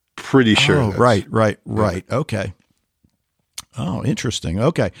 I'm pretty sure. Oh, right. Okay. Oh, interesting.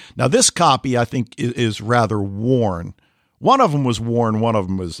 Okay. Now, this copy, I think, is rather worn. One of them was worn. One of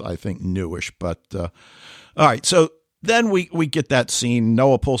them was, I think, newish. But, all right. So then we get that scene.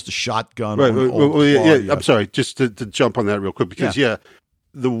 Noah pulls the shotgun. Right. On old Claudia. I'm sorry, just to jump on that real quick, because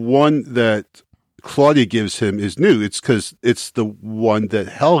the one that Claudia gives him is new. It's because it's the one that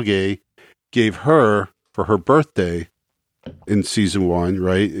Helge gave her for her birthday in season 1,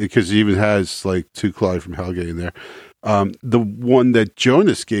 right? Because it even has like 2 Claudia from Helge in there. The one that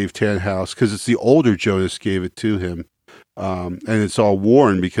Jonas gave Tannhaus, because it's the older Jonas gave it to him, and it's all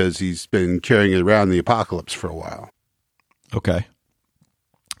worn because he's been carrying it around in the apocalypse for a while. Okay.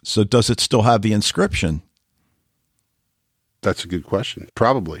 So does it still have the inscription? That's a good question.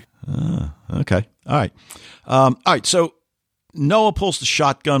 Probably. Okay. All right. All right. So Noah pulls the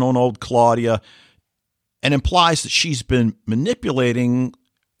shotgun on old Claudia and implies that she's been manipulating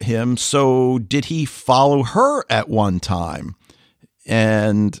him. So did he follow her at one time?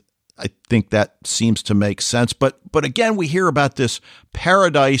 And I think that seems to make sense. But again, we hear about this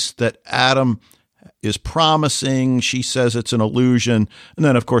paradise that Adam is promising. She says it's an illusion. And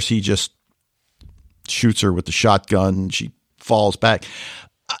then, of course, he just shoots her with the shotgun and she falls back.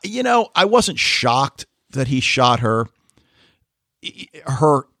 I wasn't shocked that he shot her.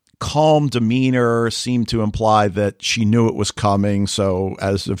 Her calm demeanor seemed to imply that she knew it was coming. So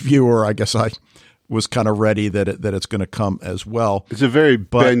as a viewer, I guess I was kind of ready that it's going to come as well. It's a very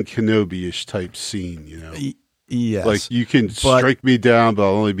Ben Kenobi-ish type scene, Yes. Like you can strike me down, but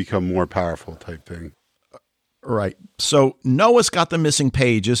I'll only become more powerful type thing. Right. So Noah's got the missing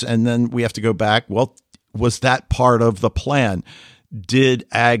pages, and then we have to go back. Well, was that part of the plan? Did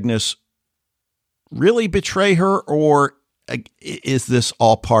Agnes really betray her, or is this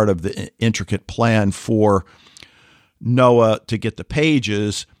all part of the intricate plan for Noah to get the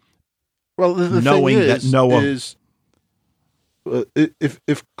pages? Well, the knowing thing that Noah is,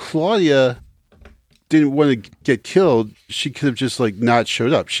 if Claudia didn't want to get killed, she could have just not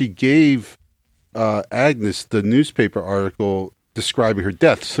showed up. She gave Agnes the newspaper article describing her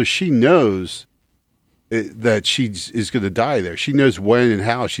death, so she knows that she is going to die there. She knows when and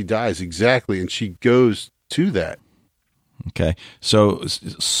how she dies exactly, and she goes to that. Okay, so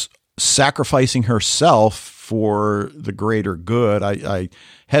sacrificing herself for the greater good. I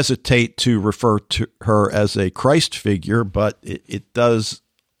hesitate to refer to her as a Christ figure, but it does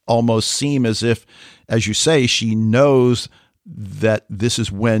almost seem as if, as you say, she knows that this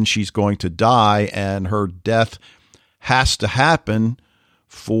is when she's going to die, and her death has to happen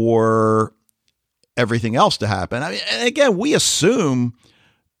for everything else to happen. I mean, and again, we assume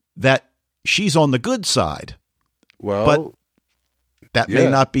that she's on the good side. Well, but that may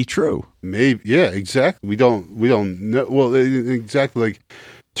not be true. Maybe, yeah, exactly. We don't know. Well, exactly. Like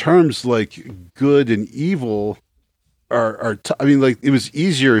terms like good and evil are. I mean, like it was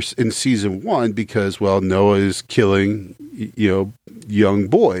easier in season 1 because Noah is killing, young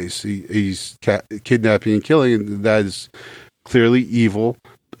boys. He's kidnapping and killing, and that is clearly evil.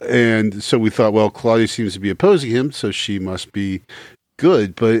 And so we thought, Claudia seems to be opposing him, so she must be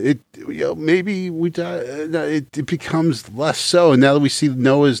good. But maybe it becomes less so. And now that we see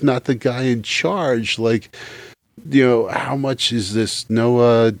Noah's not the guy in charge, how much is this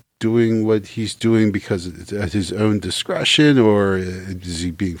Noah doing what he's doing because it's at his own discretion, or is he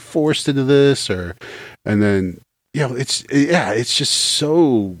being forced into this? And then it's just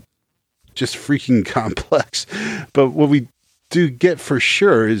so freaking complex. But what we do get for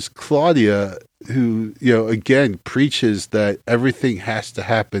sure is Claudia, who, again, preaches that everything has to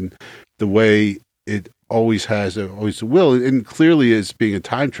happen the way it always has, always will. And clearly, as being a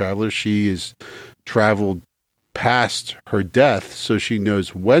time traveler, she has traveled past her death, so she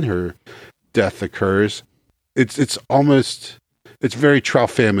knows when her death occurs. It's very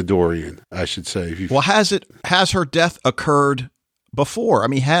Tralfamadorian, I should say. Has her death occurred before? I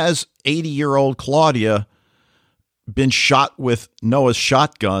mean, has 80-year-old Claudia been shot with Noah's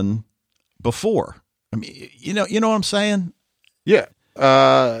shotgun before? I mean, you know what I'm saying? Yeah.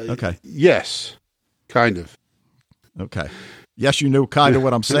 Okay. Yes. Kind of. Okay. Yes, you know kind of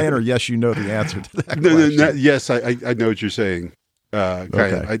what I'm saying, or yes, you know the answer to that question? No, yes, I know what you're saying. Kind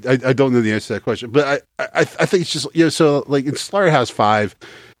of. I don't know the answer to that question, but I think it's just, so like in Slaughterhouse 5,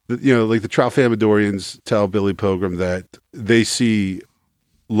 the Tralfamadorians tell Billy Pilgrim that they see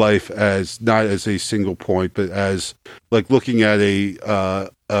life as not as a single point, but as like looking at a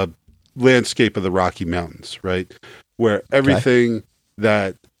landscape of the Rocky Mountains, right? Where everything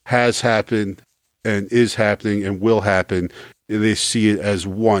that has happened and is happening and will happen, they see it as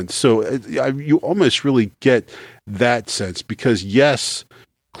one. So you almost really get that sense, because yes,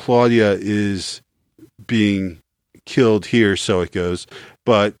 Claudia is being killed here, so it goes,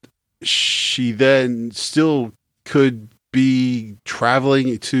 but she then still could be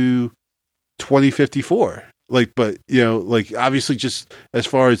traveling to 2054. but obviously, just as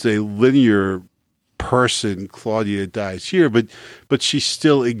far as a linear person, Claudia dies here, but she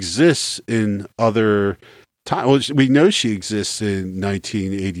still exists in other time. Well, we know she exists in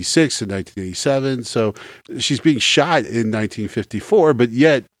 1986 and 1987. So she's being shot in 1954, but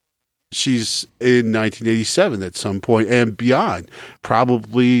yet she's in 1987 at some point and beyond,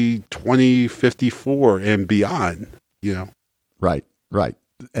 probably 2054 and beyond, Right.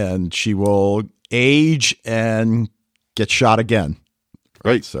 And she will age and get shot again.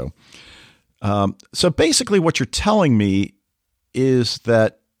 Right. So basically what you're telling me is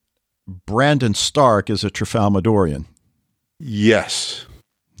that Brandon Stark is a Tralfamadorian. Yes.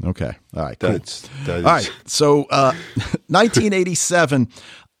 Okay. All right. Cool. All right. So 1987,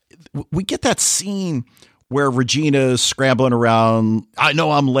 we get that scene where Regina is scrambling around. I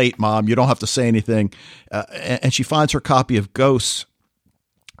know I'm late, Mom. You don't have to say anything. And she finds her copy of Ghosts.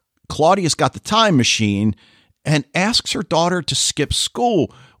 Claudia's got the time machine and asks her daughter to skip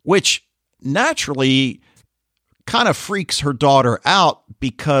school, which naturally kind of freaks her daughter out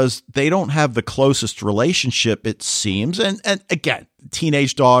because they don't have the closest relationship, it seems. And again,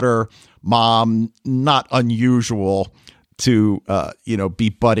 teenage daughter, mom, not unusual to, be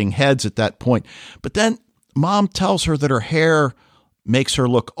butting heads at that point. But then mom tells her that her hair makes her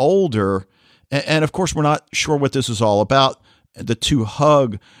look older. And of course, we're not sure what this is all about. The two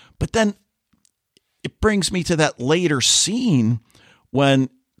hug. But then it brings me to that later scene when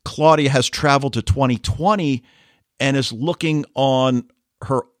Claudia has traveled to 2020 and is looking on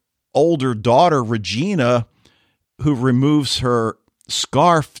her older daughter, Regina, who removes her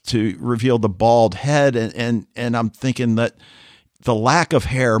scarf to reveal the bald head. And I'm thinking that the lack of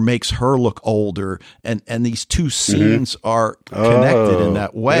hair makes her look older. And these two scenes are connected in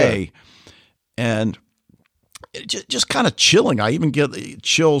that way. Yeah. And it just kind of chilling. I even get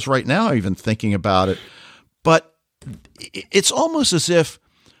chills right now, even thinking about it. But it's almost as if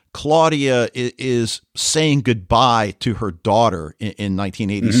Claudia is saying goodbye to her daughter in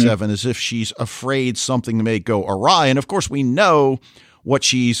 1987, as if she's afraid something may go awry. And of course, we know what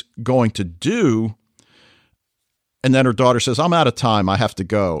she's going to do. And then her daughter says, I'm out of time. I have to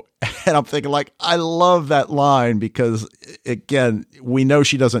go. And I'm thinking, I love that line because, again, we know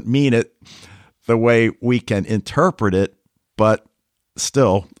she doesn't mean it the way we can interpret it, but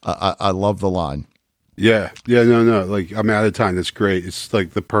still, I love the line. Yeah, no. I'm out of time. That's great. It's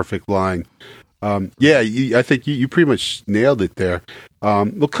the perfect line. I think you pretty much nailed it there.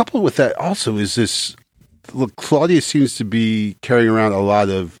 Well, coupled with that also is this. Look, Claudia seems to be carrying around a lot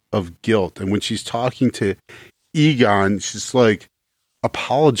of guilt, and when she's talking to Egon, she's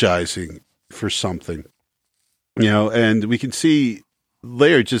apologizing for something, and we can see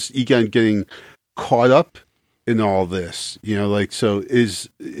later just Egon getting caught up in all this, so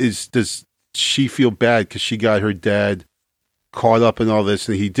does she feel bad because she got her dad caught up in all this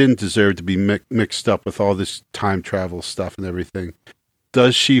and he didn't deserve to be mixed up with all this time travel stuff and everything?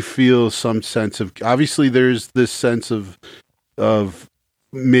 Does she feel some sense of, obviously there's this sense of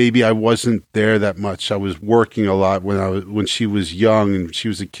maybe I wasn't there that much. I was working a lot when she was young and she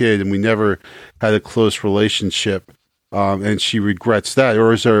was a kid and we never had a close relationship. And she regrets that,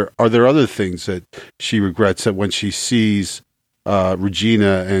 or are there other things that she regrets that when she sees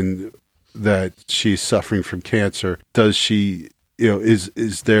Regina and that she's suffering from cancer? Does she,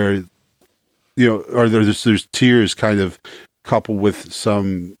 is there, are there's tears kind of coupled with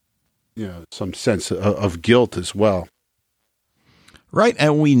some sense of guilt as well? Right,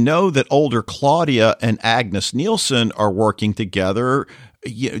 and we know that older Claudia and Agnes Nielsen are working together.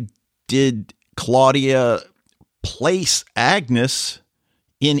 Did Claudia place Agnes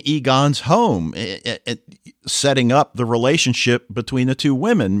in Egon's home, setting up the relationship between the two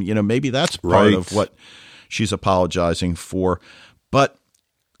women? Maybe that's part of what she's apologizing for. But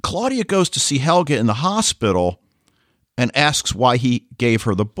Claudia goes to see Helga in the hospital and asks why he gave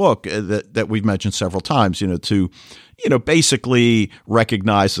her the book that we've mentioned several times, to basically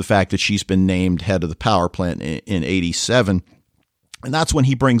recognize the fact that she's been named head of the power plant in 87. And that's when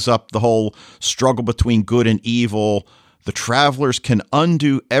he brings up the whole struggle between good and evil. The travelers can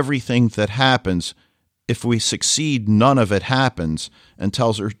undo everything that happens. If we succeed, none of it happens, and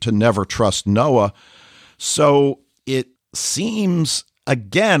tells her to never trust Noah. So it seems,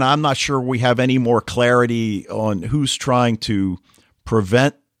 again, I'm not sure we have any more clarity on who's trying to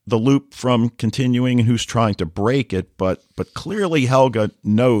prevent the loop from continuing and who's trying to break it. But clearly Helga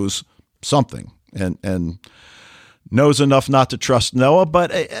knows something and knows enough not to trust Noah.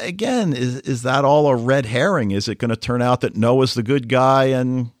 But again, is that all a red herring? Is it going to turn out that Noah's the good guy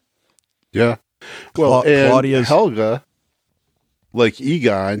and Claudia's Helga, like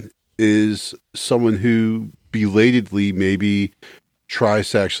Egon, is someone who belatedly maybe tries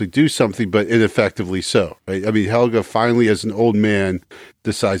to actually do something, but ineffectively so, right? I mean, Helge finally, as an old man,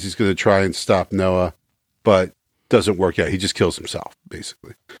 decides he's going to try and stop Noah, but doesn't work out. He just kills himself,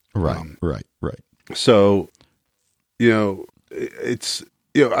 basically. Right. So, it's,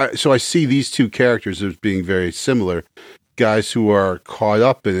 so I see these two characters as being very similar. Guys who are caught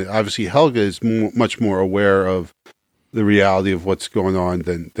up in it. Obviously, Helge is much more aware of the reality of what's going on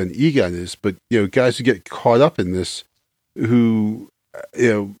than Egon is. But, guys who get caught up in this, who,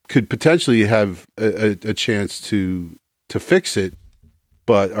 could potentially have a chance to fix it,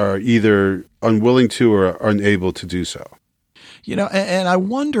 but are either unwilling to or unable to do so. And I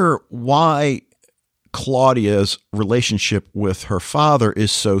wonder why Claudia's relationship with her father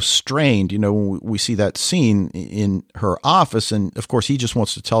is so strained. When we see that scene in her office, and of course he just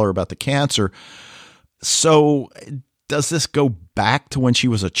wants to tell her about the cancer. So does this go back to when she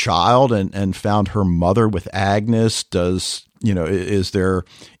was a child and found her mother with Agnes? Is there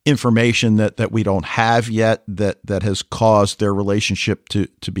information that we don't have yet that has caused their relationship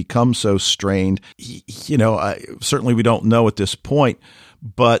to become so strained? Certainly we don't know at this point,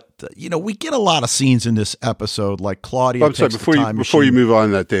 but we get a lot of scenes in this episode, like Claudia. I'm sorry, before you move on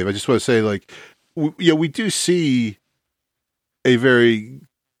to that, Dave, I just want to say, like, we do see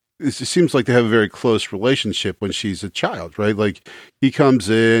it seems like they have a very close relationship when she's a child, right? Like, he comes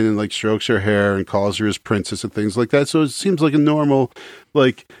in and like strokes her hair and calls her his princess and things like that. So it seems like a normal,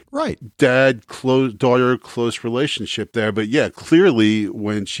 like, right, daughter close relationship there. But yeah, clearly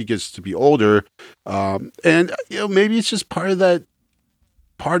when she gets to be older, and maybe it's just part of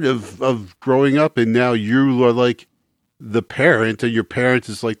growing up, and now you are like the parent, and your parent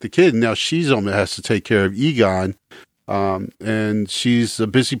is like the kid. And now she's almost has to take care of Egon. And she's a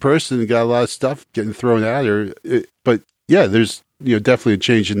busy person and got a lot of stuff getting thrown at her. But yeah, there's, definitely a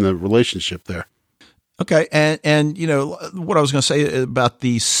change in the relationship there. Okay. And what I was going to say about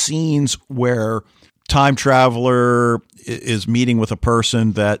these scenes where time traveler is meeting with a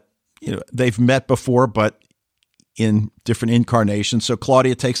person that, they've met before, but in different incarnations. So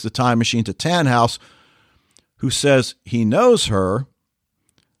Claudia takes the time machine to Tannhaus, who says he knows her,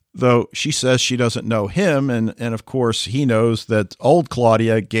 though she says she doesn't know him. And of course, he knows that old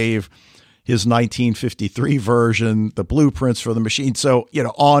Claudia gave his 1953 version the blueprints for the machine. So,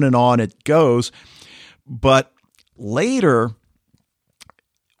 on and on it goes. But later,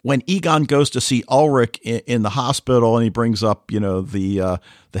 when Egon goes to see Ulrich in the hospital, and he brings up, the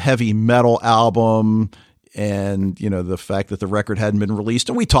heavy metal album and, the fact that the record hadn't been released.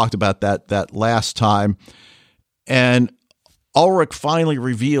 And we talked about that last time. And Ulrich finally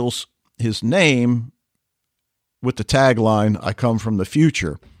reveals his name with the tagline, "I come from the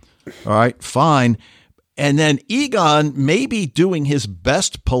future." All right, fine. And then Egon, maybe doing his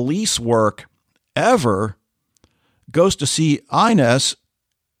best police work ever, goes to see Ines.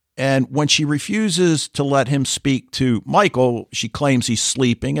 And when she refuses to let him speak to Michael, she claims he's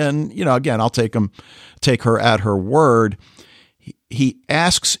sleeping. And, again, I'll take her at her word. He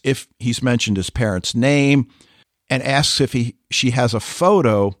asks if he's mentioned his parents' name, and asks if she has a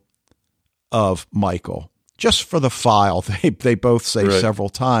photo of Michael, just for the file. They both say right. Several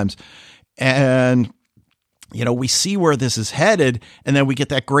times. And, we see where this is headed. And then we get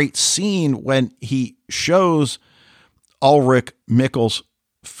that great scene when he shows Ulrich Mikkel's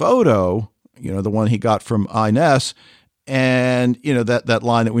photo, the one he got from Ines. And, that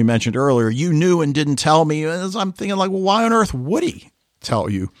line that we mentioned earlier, "You knew and didn't tell me." And I'm thinking, like, well, why on earth would he tell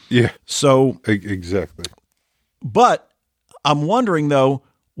you? Yeah. So exactly. But I'm wondering, though,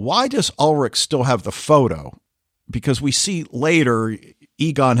 why does Ulrich still have the photo? Because we see later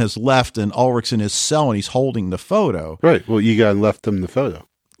Egon has left and Ulrich's in his cell and he's holding the photo. Right. Well, Egon left him the photo.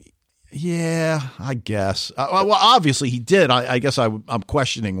 Yeah, I guess. Well, obviously he did. I guess I'm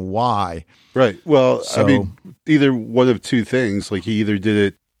questioning why. Right. Well, I mean, either one of two things. Like, he either did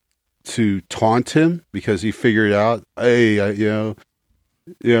it to taunt him because he figured out, hey,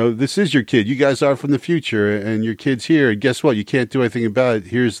 this is your kid. You guys are from the future, and your kid's here. And guess what? You can't do anything about it.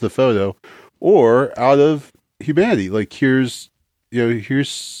 Here's the photo. Or out of humanity, like, here's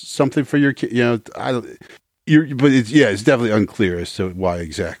something for your kid. It's definitely unclear as to why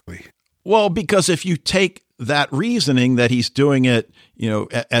exactly. Well, because if you take that reasoning that he's doing it,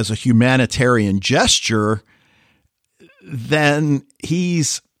 as a humanitarian gesture, then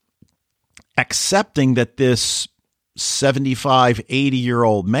he's accepting that this 75,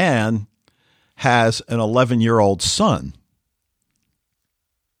 80-year-old man has an 11-year-old son.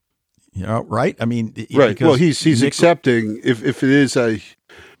 Right? I mean, right. Well, he's accepting, if it is a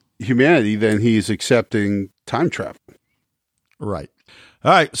humanity, then he's accepting time travel. Right.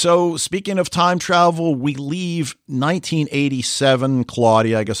 All right. So speaking of time travel, we leave 1987.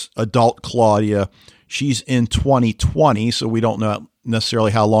 Claudia, I guess adult Claudia, she's in 2020. So we don't know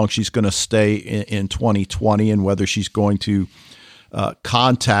necessarily how long she's going to stay in 2020 and whether she's going to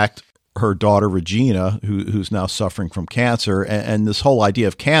contact her daughter, Regina, who's now suffering from cancer. And this whole idea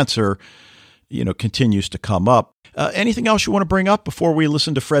of cancer, continues to come up. Anything else you want to bring up before we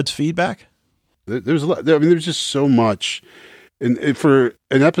listen to Fred's feedback? There's a lot. I mean, there's just so much. And for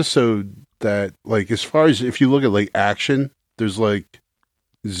an episode that, like, as far as if you look at like action, there's like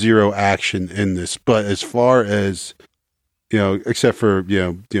zero action in this. But as far as except for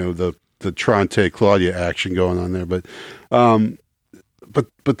the Tronte Claudia action going on there, but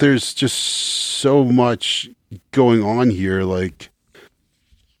there's just so much going on here. Like,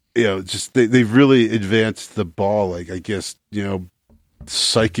 just they've really advanced the ball. Like, I guess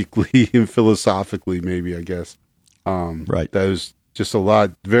psychically and philosophically, maybe, I guess. Right. That was just a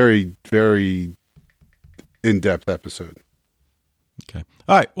lot, very, very in-depth episode. Okay.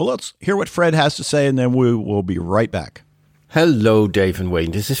 All right. Well, let's hear what Fred has to say, and then we will be right back. Hello, Dave and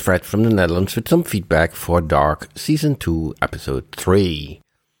Wayne. This is Fred from the Netherlands with some feedback for Dark Season 2, Episode 3.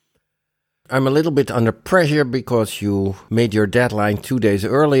 I'm a little bit under pressure because you made your deadline 2 days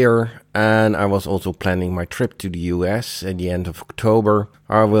earlier, and I was also planning my trip to the US at the end of October.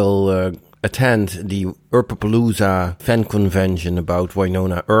 I will attend the Earpapalooza fan convention about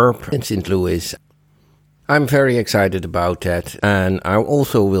Wynonna Earp in St. Louis. I'm very excited about that, and I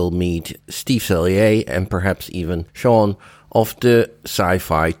also will meet Steve Sellier and perhaps even Sean of the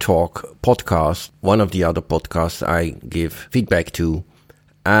Sci-Fi Talk podcast, one of the other podcasts I give feedback to.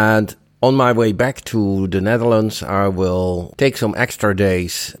 And on my way back to the Netherlands, I will take some extra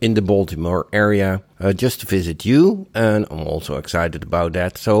days in the Baltimore area just to visit you, and I'm also excited about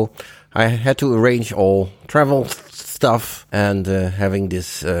that. So I had to arrange all travel stuff and having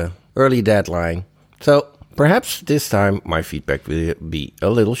this early deadline. So perhaps this time my feedback will be a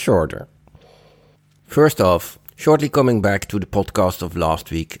little shorter. First off, shortly coming back to the podcast of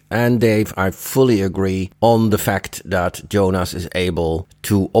last week, and Dave, I fully agree on the fact that Jonas is able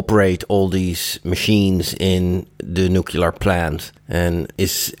to operate all these machines in the nuclear plant and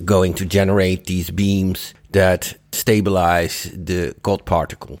is going to generate these beams that stabilize the God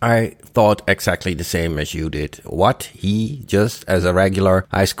particle. I thought exactly the same as you did. What? He, just as a regular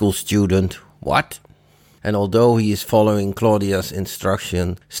high school student, what? And although he is following Claudia's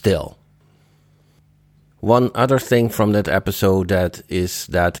instruction, still. One other thing from that episode that is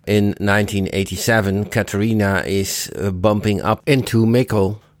that in 1987, Katerina is bumping up into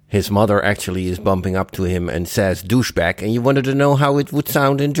Mikkel. His mother actually is bumping up to him and says douchebag, and you wanted to know how it would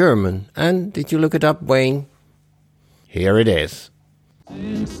sound in German. And did you look it up, Wayne? Here it is.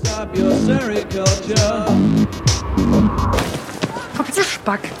 Stop your sericulture.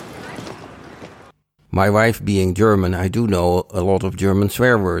 My wife being German, I do know a lot of German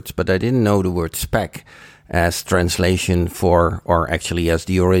swear words, but I didn't know the word speck as translation for, or actually as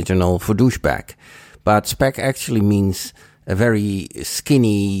the original for douchebag. But speck actually means a very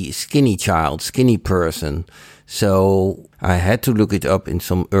skinny child, skinny person. So I had to look it up in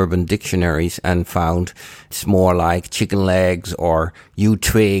some urban dictionaries and found it's more like chicken legs or you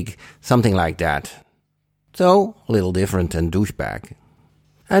twig, something like that. So, a little different than douchebag.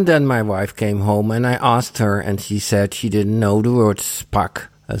 And then my wife came home and I asked her and she said she didn't know the word spack,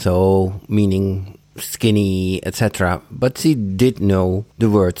 so meaning skinny, etc. But she did know the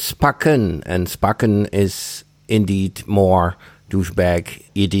word spakken, and spakken is indeed more douchebag,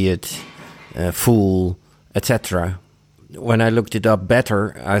 idiot, fool, etc. When I looked it up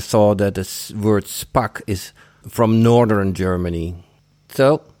better, I saw that the word spack is from northern Germany.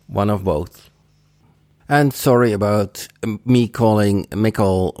 So, one of both. And sorry about me calling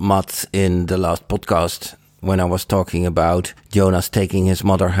Mikkel Mats in the last podcast when I was talking about Jonas taking his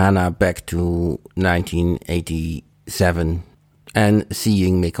mother Hannah back to 1987 and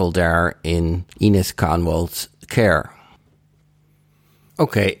seeing Mikkel there in Ines Kahnwald's care.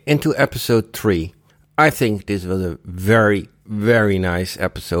 Okay, into episode 3. I think this was a very, very nice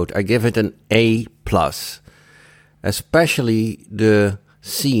episode. I give it an A+. Especially the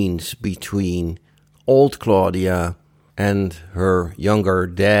scenes between old Claudia and her younger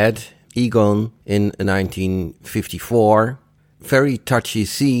dad, Egon, in 1954. Very touchy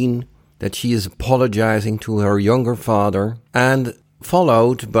scene that she is apologizing to her younger father, and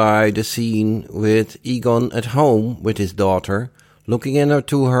followed by the scene with Egon at home with his daughter, looking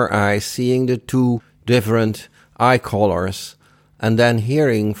into her eyes, seeing the two different eye colors, and then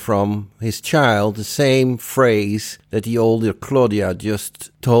hearing from his child the same phrase that the older Claudia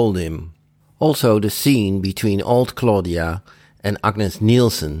just told him. Also the scene between old Claudia and Agnes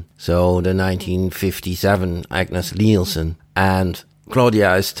Nielsen, so the 1957 Agnes Nielsen, and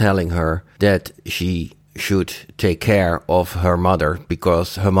Claudia is telling her that she should take care of her mother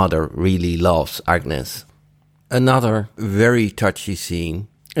because her mother really loves Agnes. Another very touchy scene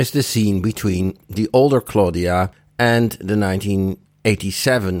is the scene between the older Claudia and the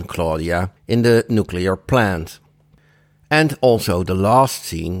 1987 Claudia in the nuclear plant. And also the last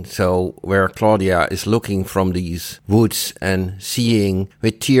scene, so where Claudia is looking from these woods and seeing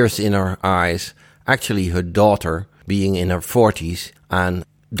with tears in her eyes actually her daughter being in her 40s and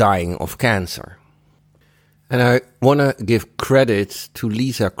dying of cancer. And I want to give credit to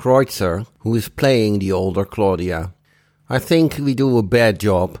Lisa Kreutzer, who is playing the older Claudia. I think we do a bad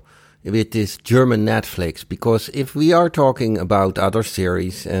job with this German Netflix, because if we are talking about other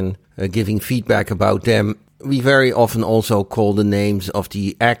series and giving feedback about them, we very often also call the names of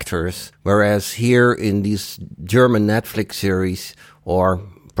the actors, whereas here in this German Netflix series, or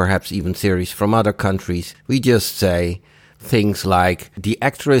perhaps even series from other countries, we just say things like the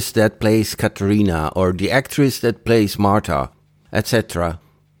actress that plays Katerina or the actress that plays Martha, etc.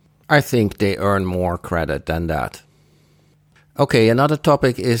 I think they earn more credit than that. Okay, another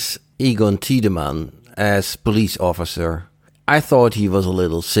topic is Egon Tiedemann as police officer. I thought he was a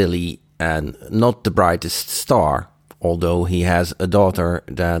little silly and not the brightest star, although he has a daughter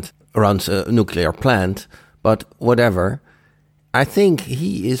that runs a nuclear plant, but whatever. I think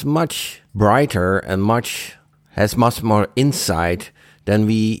he is much brighter and has much more insight than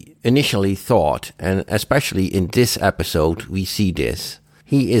we initially thought, and especially in this episode we see this.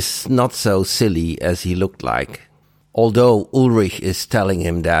 He is not so silly as he looked like. Although Ulrich is telling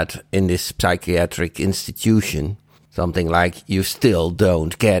him that in this psychiatric institution, something like, you still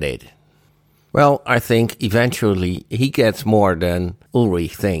don't get it. Well, I think eventually he gets more than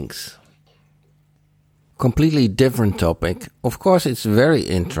Ulrich thinks. Completely different topic. Of course, it's very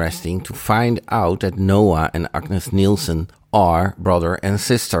interesting to find out that Noah and Agnes Nielsen are brother and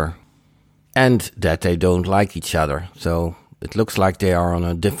sister. And that they don't like each other. So it looks like they are on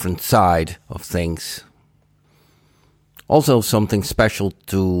a different side of things. Also something special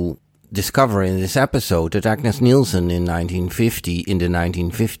to discover in this episode that Agnes Nielsen in the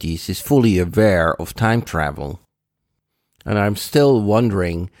 1950s is fully aware of time travel. And I'm still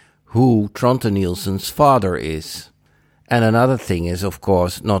wondering who Tronte Nielsen's father is. And another thing is, of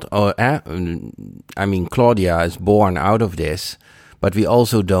course, Claudia is born out of this, but we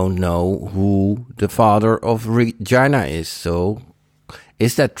also don't know who the father of Regina is. So,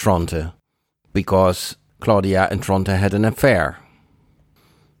 is that Tronte? Because Claudia and Tronte had an affair.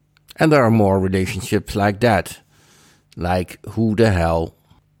 And there are more relationships like that. Like, who the hell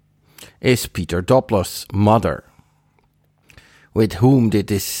is Peter Doppler's mother? With whom did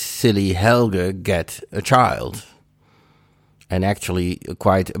this silly Helge get a child? And actually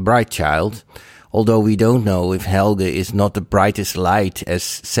quite a bright child, although we don't know if Helge is not the brightest light as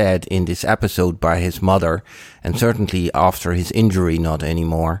said in this episode by his mother, and certainly after his injury not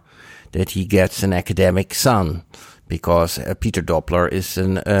anymore, that he gets an academic son, because Peter Doppler is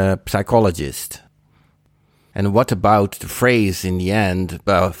a psychologist. And what about the phrase in the end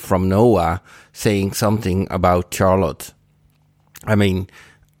from Noah saying something about Charlotte? I mean,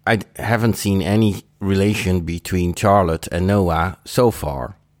 I haven't seen any relation between Charlotte and Noah so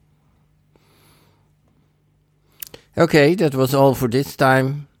far. Okay, that was all for this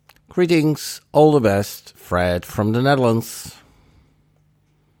time. Greetings, all the best, Fred from the Netherlands.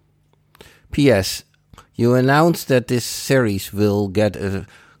 P.S. You announced that this series will get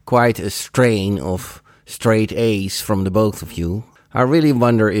quite a strain of straight A's from the both of you. I really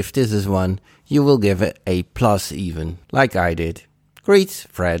wonder if this is one you will give it a plus even, like I did. Greets,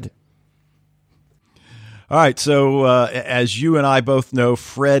 Fred. All right, so as you and I both know,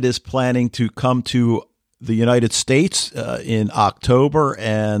 Fred is planning to come to the United States in October,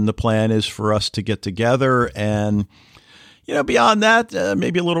 and the plan is for us to get together and, beyond that,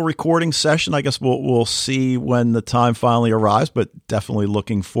 maybe a little recording session. I guess we'll see when the time finally arrives, but definitely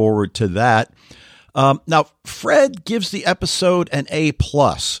looking forward to that. Now, Fred gives the episode an A+.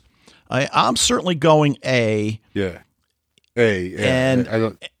 I'm certainly going A. Yeah. A, and I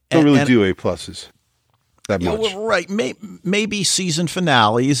don't really do A pluses that much. Right. Maybe season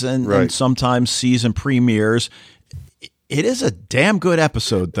finales and sometimes season premieres. It is a damn good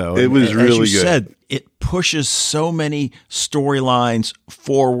episode, though. It was really good. As you said, it pushes so many storylines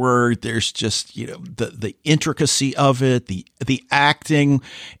forward. There's just, the intricacy of it, the acting.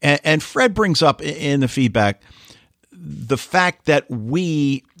 And Fred brings up in the feedback the fact that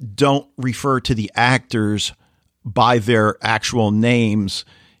we don't refer to the actors by their actual names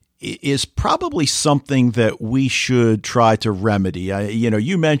is probably something that we should try to remedy.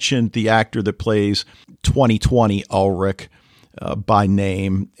 You mentioned the actor that plays 2020 Ulrich by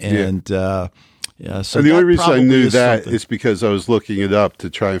name, and so and the only reason I knew that is because I was looking it up to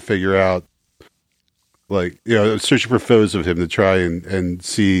try and figure out, searching for photos of him to try and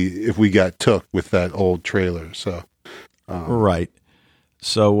see if we got took with that old trailer. So, right.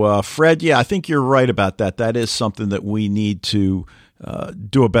 So, Fred, I think you're right about that. That is something that we need to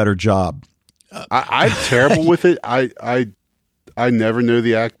do a better job. I'm terrible with it. I never know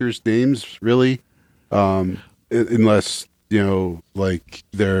the actors' names really, unless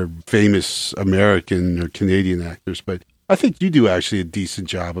they're famous American or Canadian actors. But I think you do actually a decent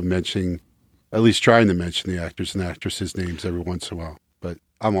job of mentioning, at least trying to mention the actors and actresses' names every once in a while. But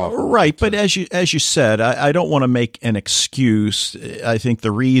I'm off. Right, but as you said, I don't want to make an excuse. I think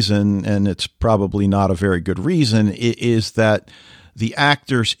the reason, and it's probably not a very good reason, is that the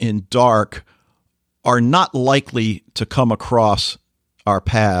actors in Dark are not likely to come across our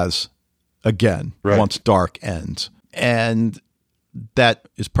paths again once Dark ends. And that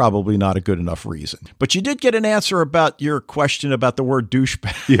is probably not a good enough reason. But you did get an answer about your question about the word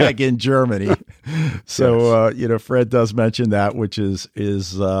douchebag in Germany. So, yes. Fred does mention that, which is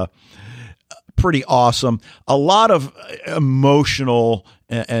pretty awesome. A lot of emotional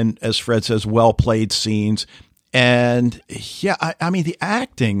and as Fred says, well-played scenes. And I mean, the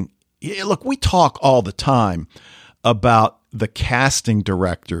acting, look, we talk all the time about the casting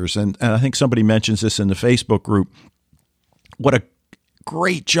directors. And I think somebody mentions this in the Facebook group. What a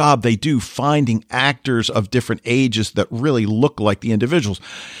great job they do finding actors of different ages that really look like the individuals.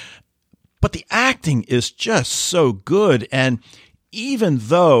 But the acting is just so good. And even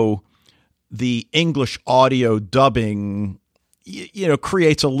though the English audio dubbing,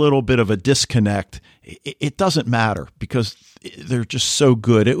 creates a little bit of a disconnect, it doesn't matter because they're just so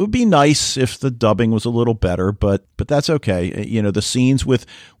good. It would be nice if the dubbing was a little better, but that's okay. The scenes with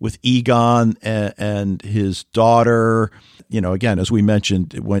Egon and his daughter, again, as we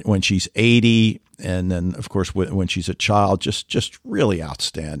mentioned, when she's 80, and then of course when she's a child, just really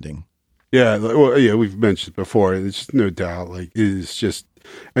outstanding. Yeah, we've mentioned before. It's no doubt, it's just,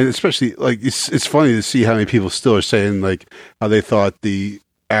 and especially it's funny to see how many people still are saying how they thought the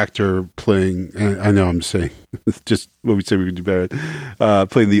actor playing, and I know I'm saying just what we said we would do better,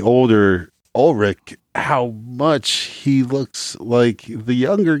 playing the older Ulrich, how much he looks like the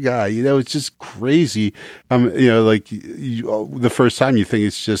younger guy. It's just crazy. The first time you think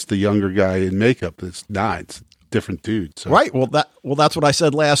it's just the younger guy in makeup. It's not. It's a different dude. So. Right. Well, that's what I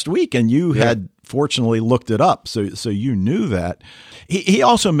said last week, and you had fortunately looked it up, so you knew that. He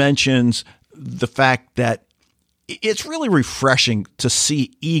also mentions the fact that it's really refreshing to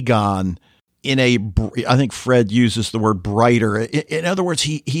see Egon in I think Fred uses the word brighter. In other words,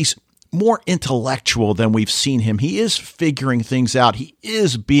 he's more intellectual than we've seen him. He is figuring things out. He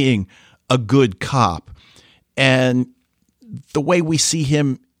is being a good cop. And the way we see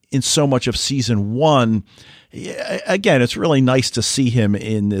him in so much of season 1, again, it's really nice to see him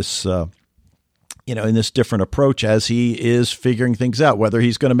in this, in this different approach as he is figuring things out, whether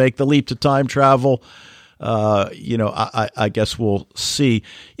he's going to make the leap to time travel. I guess we'll see.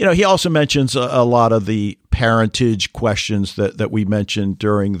 He also mentions a lot of the parentage questions that we mentioned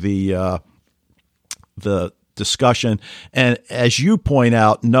during the discussion. And as you point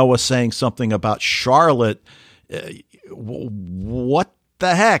out, Noah saying something about Charlotte, what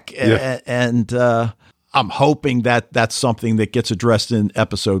the heck? Yeah. And I'm hoping that that's something that gets addressed in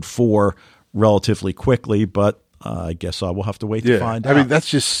episode 4 relatively quickly, but I guess I will have to wait to find out. I mean, that's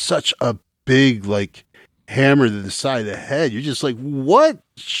just such a big, hammer to the side of the head. You're just what?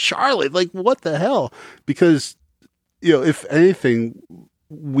 Charlotte? What the hell? Because, if anything,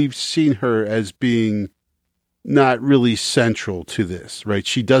 we've seen her as being not really central to this, right?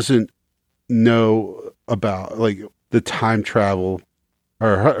 She doesn't know about, the time travel.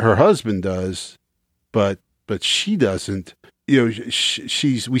 Her husband does, but she doesn't.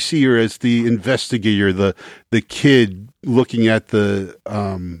 We see her as the investigator, the kid looking at the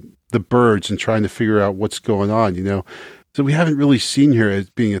birds and trying to figure out what's going on, So we haven't really seen her as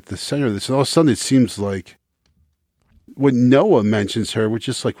being at the center of this. And all of a sudden it seems like when Noah mentions her, we're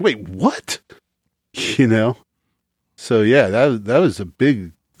just wait, what? So that was a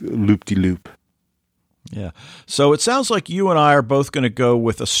big loop-de-loop. Yeah. So it sounds like you and I are both going to go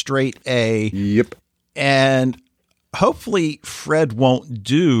with a straight A. Yep. And hopefully Fred won't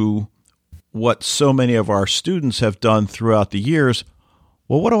do what so many of our students have done throughout the years.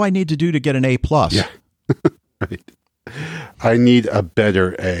 Well, what do I need to do to get an A+? Yeah, right. I need a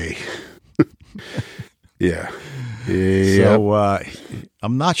better A. Yeah. So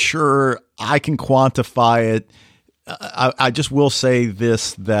I'm not sure I can quantify it. I just will say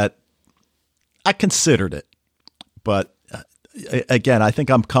this, that I considered it. But again, I think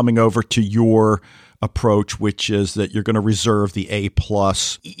I'm coming over to your approach, which is that you're going to reserve the A+.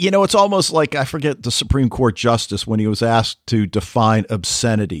 It's almost like, I forget the Supreme Court justice when he was asked to define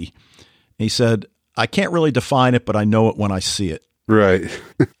obscenity. He said, I can't really define it, but I know it when I see it. Right.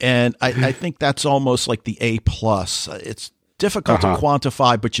 And I think that's almost like the A+. It's difficult to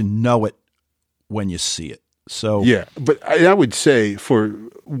quantify, but you know it when you see it. So yeah, but I would say for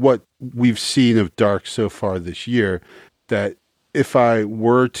what we've seen of Dark so far this year, that if I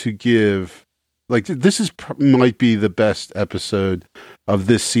were to give, like, this might be the best episode of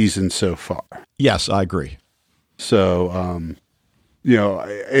this season so far. Yes, I agree. So, and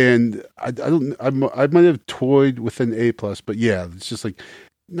I might have toyed with an A+, but yeah, it's just like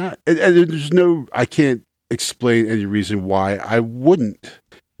not, and there's I can't explain any reason why I wouldn't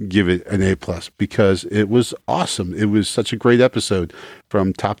give it an A+, because it was awesome. It was such a great episode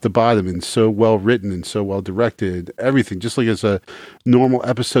from top to bottom, and so well written and so well directed. Everything, just like it's a normal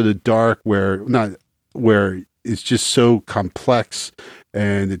episode of Dark, where it's just so complex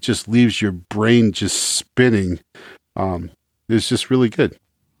and it just leaves your brain just spinning. It's just really good.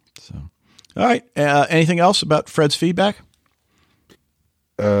 So, all right. Anything else about Fred's feedback?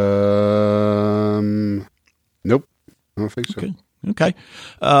 Nope. I don't think so. Okay.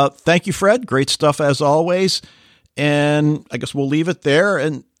 Thank you, Fred. Great stuff as always. And I guess we'll leave it there.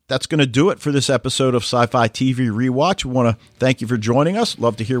 And that's going to do it for this episode of Sci-Fi TV Rewatch. We want to thank you for joining us.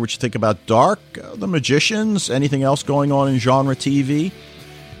 Love to hear what you think about Dark, The Magicians, anything else going on in genre TV.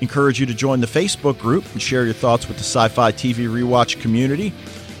 Encourage you to join the Facebook group and share your thoughts with the Sci-Fi TV Rewatch community.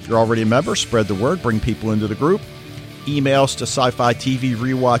 If you're already a member, spread the word, bring people into the group. Emails to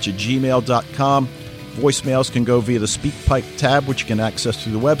sci-fi-tvrewatch@gmail.com. Voicemails can go via the SpeakPipe tab, which you can access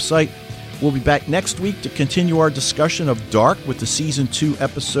through the website. We'll be back next week to continue our discussion of Dark with the Season 2,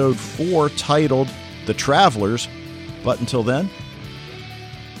 Episode 4, titled The Travelers. But until then...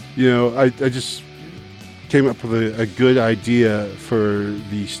 I just came up with a good idea for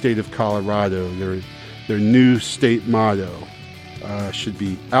the state of Colorado. Their new state motto should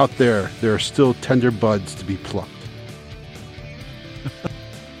be, out there are still tender buds to be plucked.